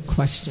really good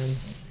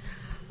questions.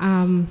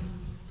 Well,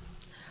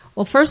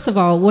 first of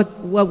all,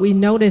 what we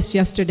noticed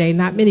yesterday,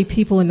 not many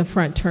people in the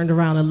front turned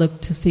around and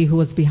looked to see who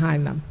was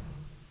behind them.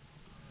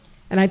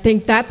 And I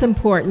think that's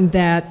important,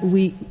 that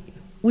we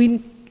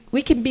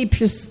can be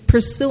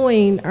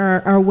pursuing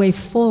our way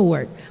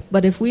forward,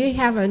 but if we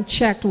haven't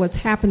checked what's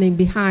happening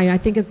behind, I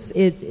think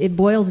it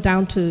boils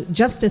down to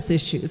justice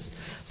issues.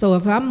 So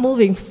if I'm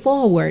moving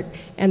forward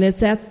and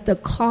it's at the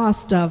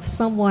cost of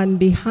someone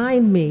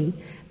behind me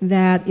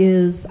that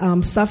is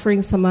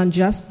suffering some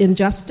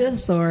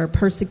injustice or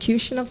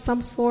persecution of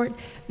some sort,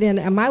 then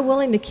am I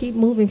willing to keep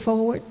moving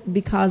forward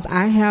because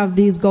I have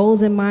these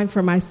goals in mind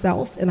for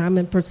myself and I'm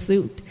in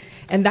pursuit?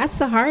 And that's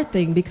the hard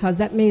thing, because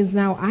that means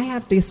now I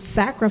have to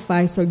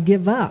sacrifice or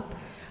give up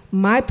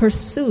my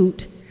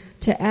pursuit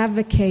to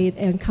advocate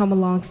and come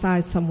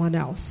alongside someone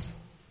else.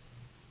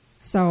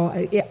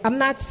 So I'm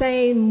not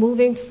saying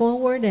moving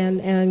forward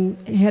and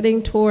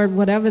heading toward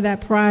whatever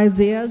that prize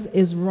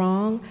is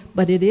wrong,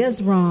 but it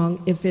is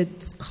wrong if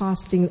it's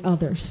costing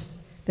others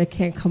that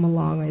can't come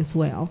along as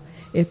well.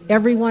 If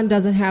everyone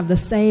doesn't have the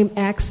same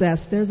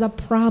access, there's a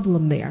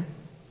problem there.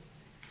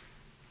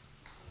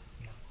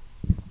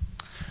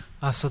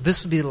 So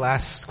this would be the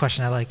last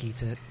question I'd like you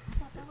to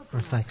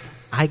reflect.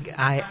 I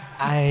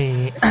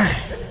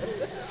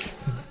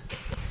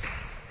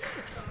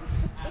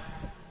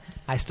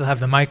still have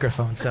the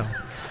microphone, so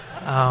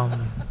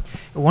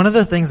one of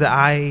the things that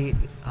I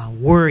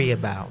worry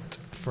about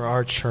for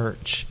our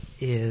church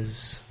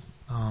is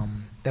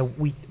that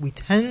we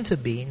tend to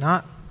be,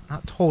 not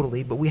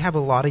totally, but we have a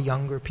lot of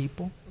younger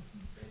people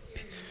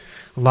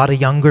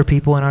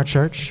in our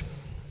church,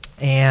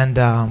 and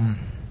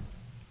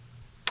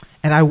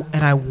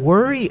I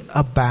worry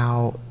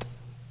about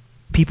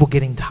people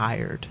getting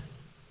tired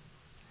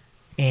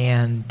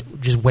and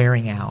just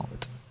wearing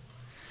out.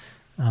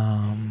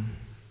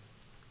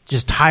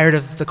 Just tired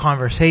of the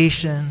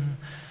conversation,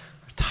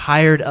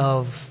 tired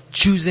of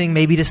choosing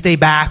maybe to stay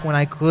back when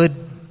I could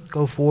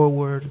go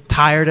forward,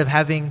 tired of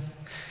having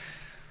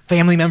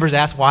family members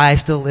ask why I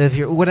still live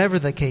here, whatever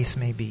the case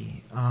may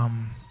be.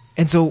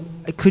 And so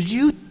could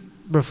you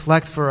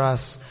reflect for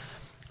us,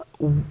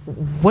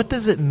 what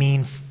does it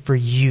mean for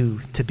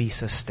you to be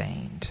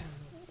sustained?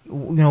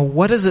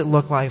 What does it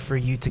look like for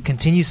you to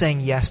continue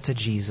saying yes to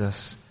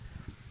Jesus,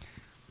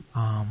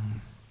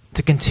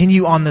 to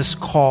continue on this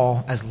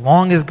call as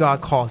long as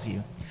God calls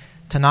you,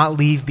 to not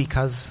leave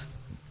because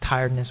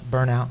tiredness,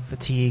 burnout,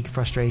 fatigue,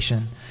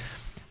 frustration?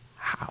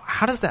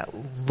 How does that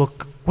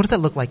look? What does that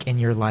look like in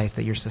your life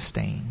that you're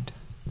sustained?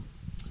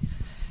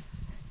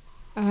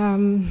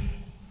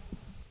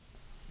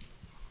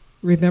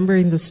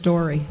 Remembering the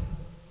story.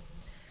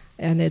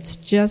 And it's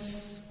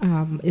just,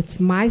 it's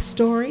my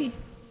story.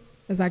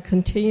 As I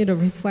continue to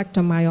reflect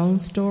on my own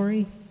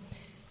story,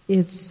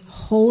 it's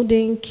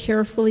holding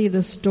carefully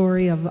the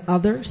story of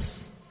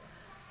others,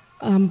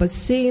 but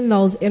seeing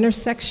those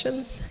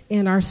intersections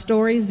in our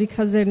stories,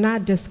 because they're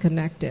not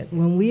disconnected.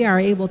 When we are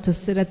able to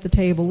sit at the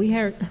table, we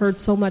heard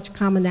so much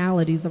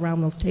commonalities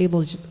around those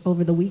tables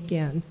over the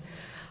weekend,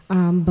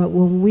 but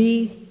when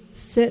we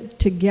sit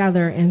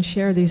together and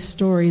share these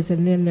stories,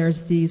 and then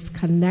there's these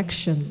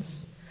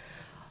connections,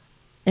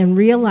 and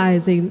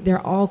realizing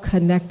they're all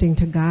connecting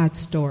to God's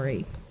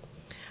story.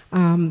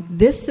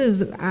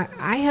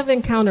 I have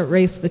encountered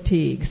race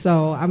fatigue,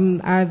 so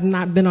I've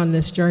not been on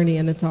this journey,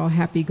 and it's all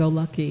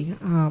happy-go-lucky.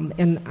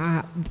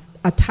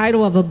 A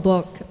title of a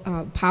book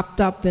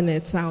popped up, and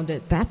it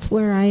sounded, "That's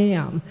Where I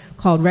Am,"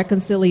 called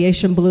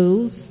Reconciliation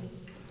Blues.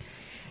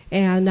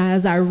 And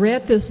as I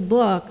read this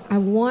book, I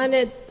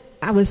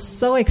was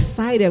so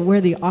excited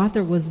where the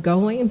author was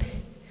going,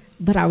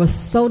 but I was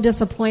so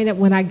disappointed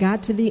when I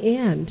got to the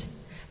end,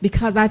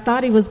 because I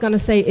thought he was going to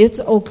say, it's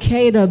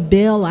okay to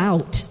bail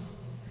out.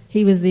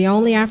 He was the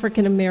only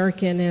African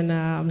American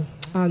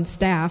on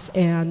staff,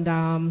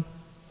 and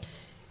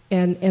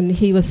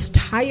he was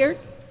tired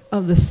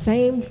of the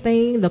same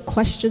thing, the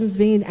questions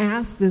being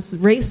asked. This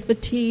race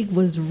fatigue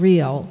was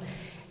real.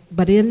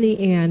 But in the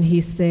end, he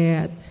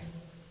said,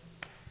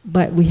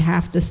 but we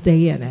have to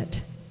stay in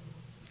it.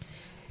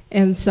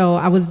 And so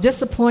I was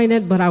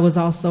disappointed, but I was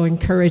also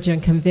encouraged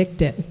and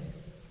convicted.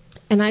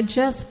 And I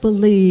just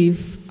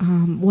believe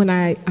when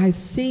I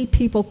see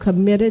people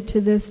committed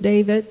to this,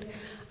 David,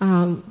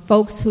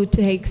 folks who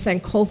take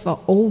Sankofa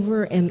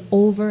over and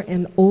over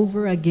and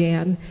over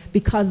again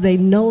because they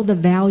know the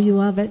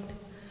value of it.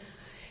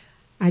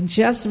 I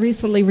just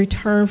recently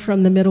returned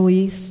from the Middle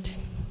East,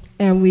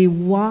 and we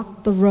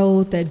walked the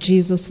road that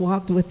Jesus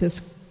walked with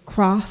his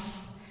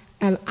cross,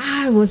 and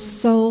I was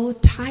so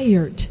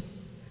tired,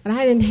 and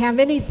I didn't have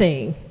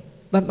anything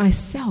but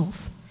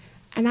myself.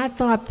 And I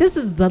thought, this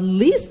is the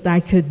least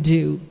I could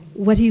do,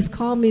 what he's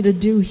called me to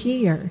do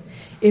here.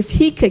 If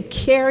he could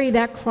carry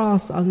that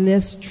cross on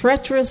this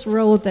treacherous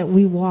road that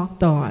we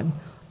walked on,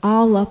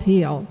 all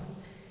uphill,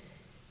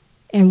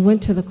 and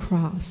went to the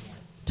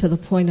cross, to the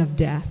point of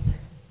death,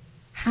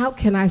 how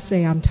can I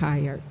say I'm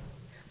tired?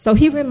 So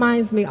he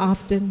reminds me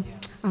often,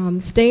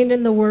 staying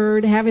in the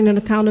Word, having an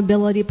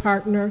accountability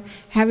partner,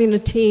 having a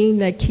team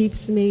that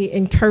keeps me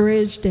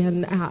encouraged,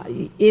 and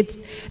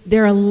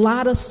there are a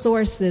lot of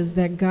sources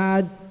that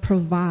God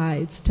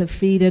provides to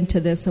feed into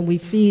this, and we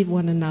feed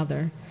one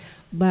another.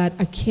 But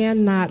I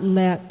cannot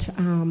let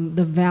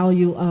the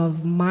value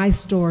of my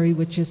story,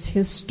 which is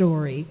his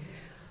story,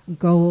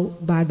 go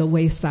by the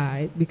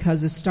wayside,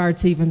 because it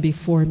starts even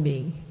before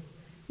me.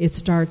 It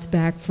starts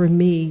back for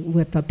me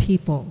with the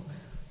people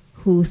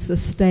who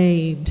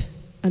sustained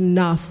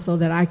enough so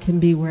that I can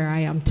be where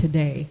I am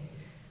today,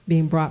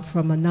 being brought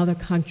from another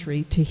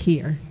country to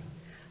here.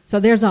 So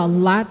there's a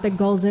lot that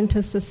goes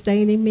into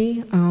sustaining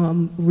me,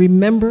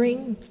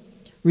 remembering,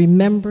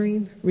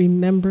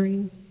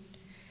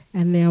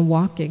 and then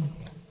walking.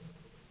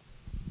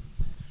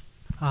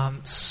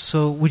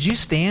 So would you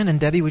stand, and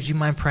Debbie, would you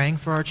mind praying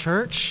for our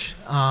church?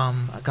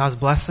 God's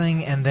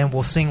blessing, and then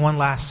we'll sing one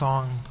last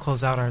song,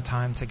 close out our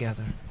time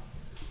together.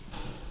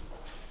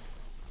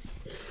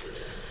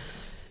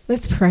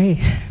 Let's pray.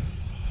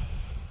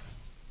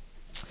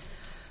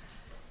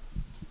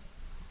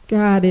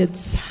 God,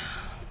 it's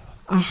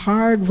a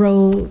hard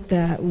road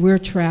that we're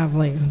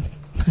traveling,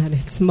 but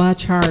it's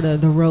much harder,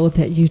 the road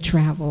that you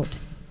traveled.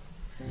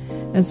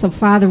 And so,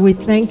 Father, we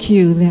thank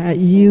you that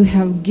you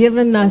have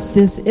given us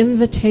this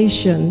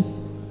invitation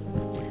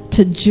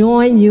to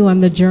join you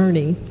on the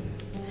journey.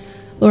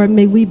 Lord,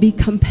 may we be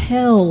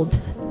compelled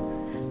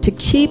to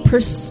keep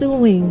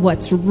pursuing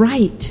what's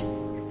right,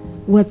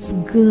 what's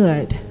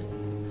good,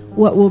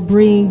 what will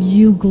bring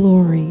you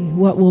glory,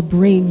 what will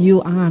bring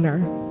you honor.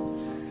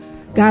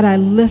 God, I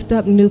lift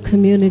up New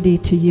Community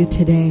to you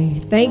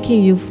today,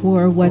 thanking you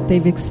for what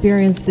they've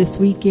experienced this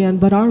weekend,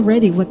 but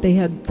already what they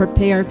had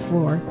prepared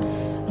for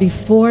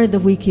before the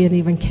weekend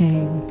even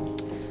came.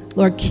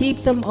 Lord,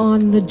 keep them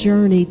on the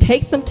journey.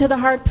 Take them to the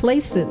hard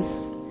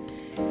places.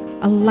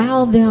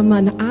 Allow them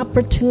an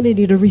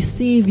opportunity to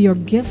receive your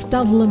gift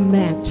of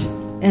lament,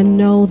 and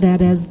know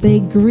that as they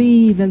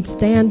grieve and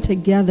stand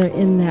together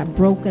in that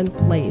broken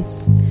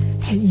place,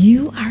 that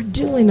you are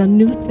doing a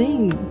new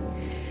thing.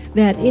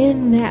 That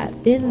in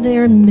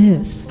their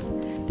midst,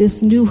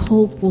 this new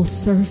hope will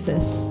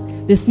surface.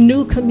 This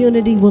new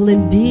community will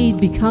indeed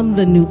become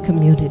the new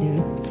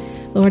community,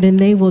 Lord, and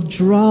they will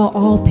draw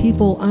all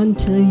people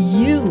unto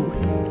you,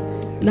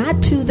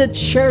 not to the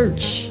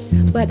church,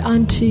 but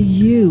unto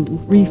you,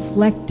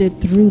 reflected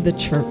through the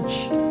church.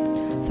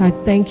 So I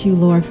thank you,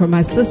 Lord, for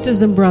my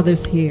sisters and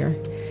brothers here,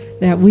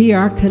 that we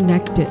are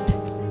connected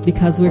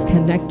because we're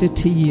connected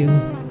to you.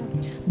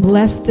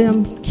 Bless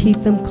them,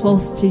 keep them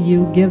close to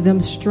you, give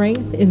them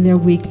strength in their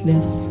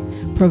weakness,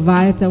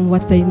 provide them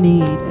what they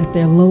need at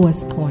their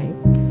lowest point.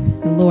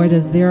 And Lord,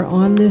 as they're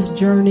on this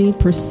journey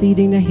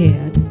proceeding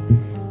ahead,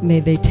 may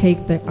they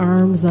take the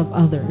arms of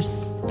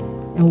others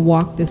and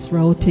walk this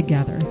road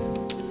together.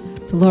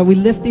 So Lord, we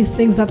lift these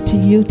things up to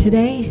you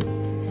today.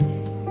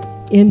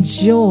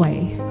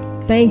 Enjoy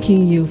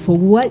thanking you for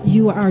what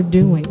you are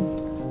doing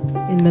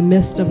in the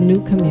midst of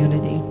new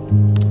community.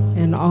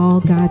 And all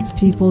God's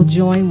people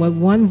joined with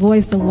one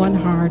voice and one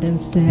heart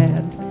and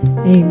said,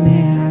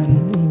 amen,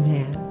 amen.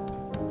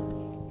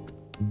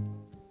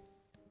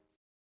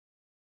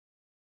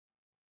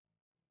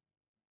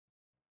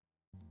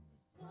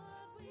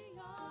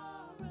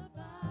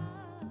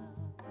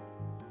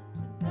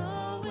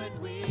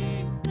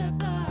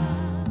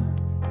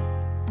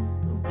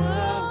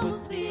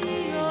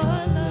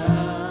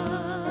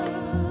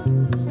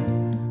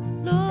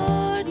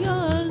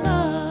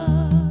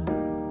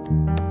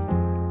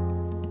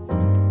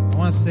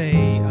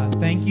 Say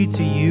thank you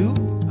to you.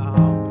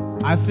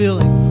 I feel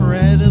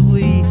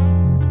incredibly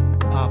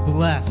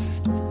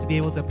blessed to be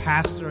able to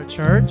pastor a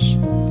church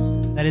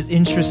that is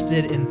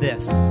interested in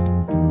this,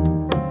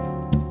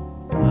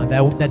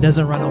 that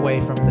doesn't run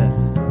away from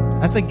this.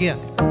 That's a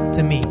gift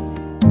to me.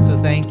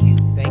 So thank you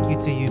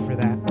to you for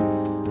that.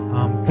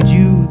 Could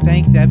you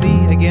thank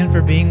Debbie again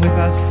for being with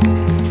us?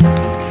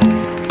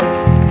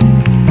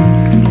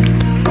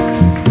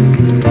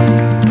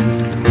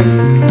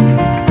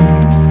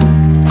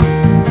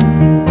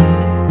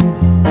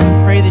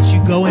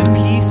 Go in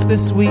peace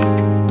this week,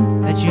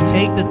 that you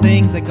take the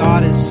things that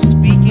God is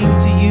speaking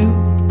to you.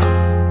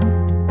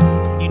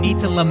 When you need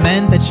to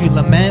lament, that you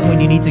lament.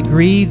 When you need to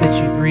grieve,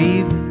 that you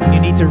grieve. When you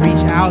need to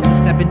reach out to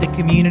step into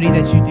community,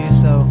 that you do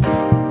so.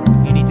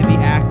 When you need to be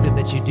active,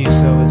 that you do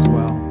so as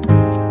well.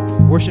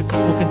 Worship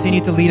team will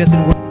continue to lead us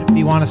in worship if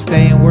you want to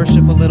stay and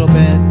worship a little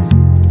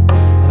bit.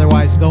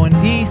 Otherwise, go in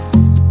peace.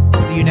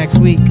 See you next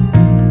week.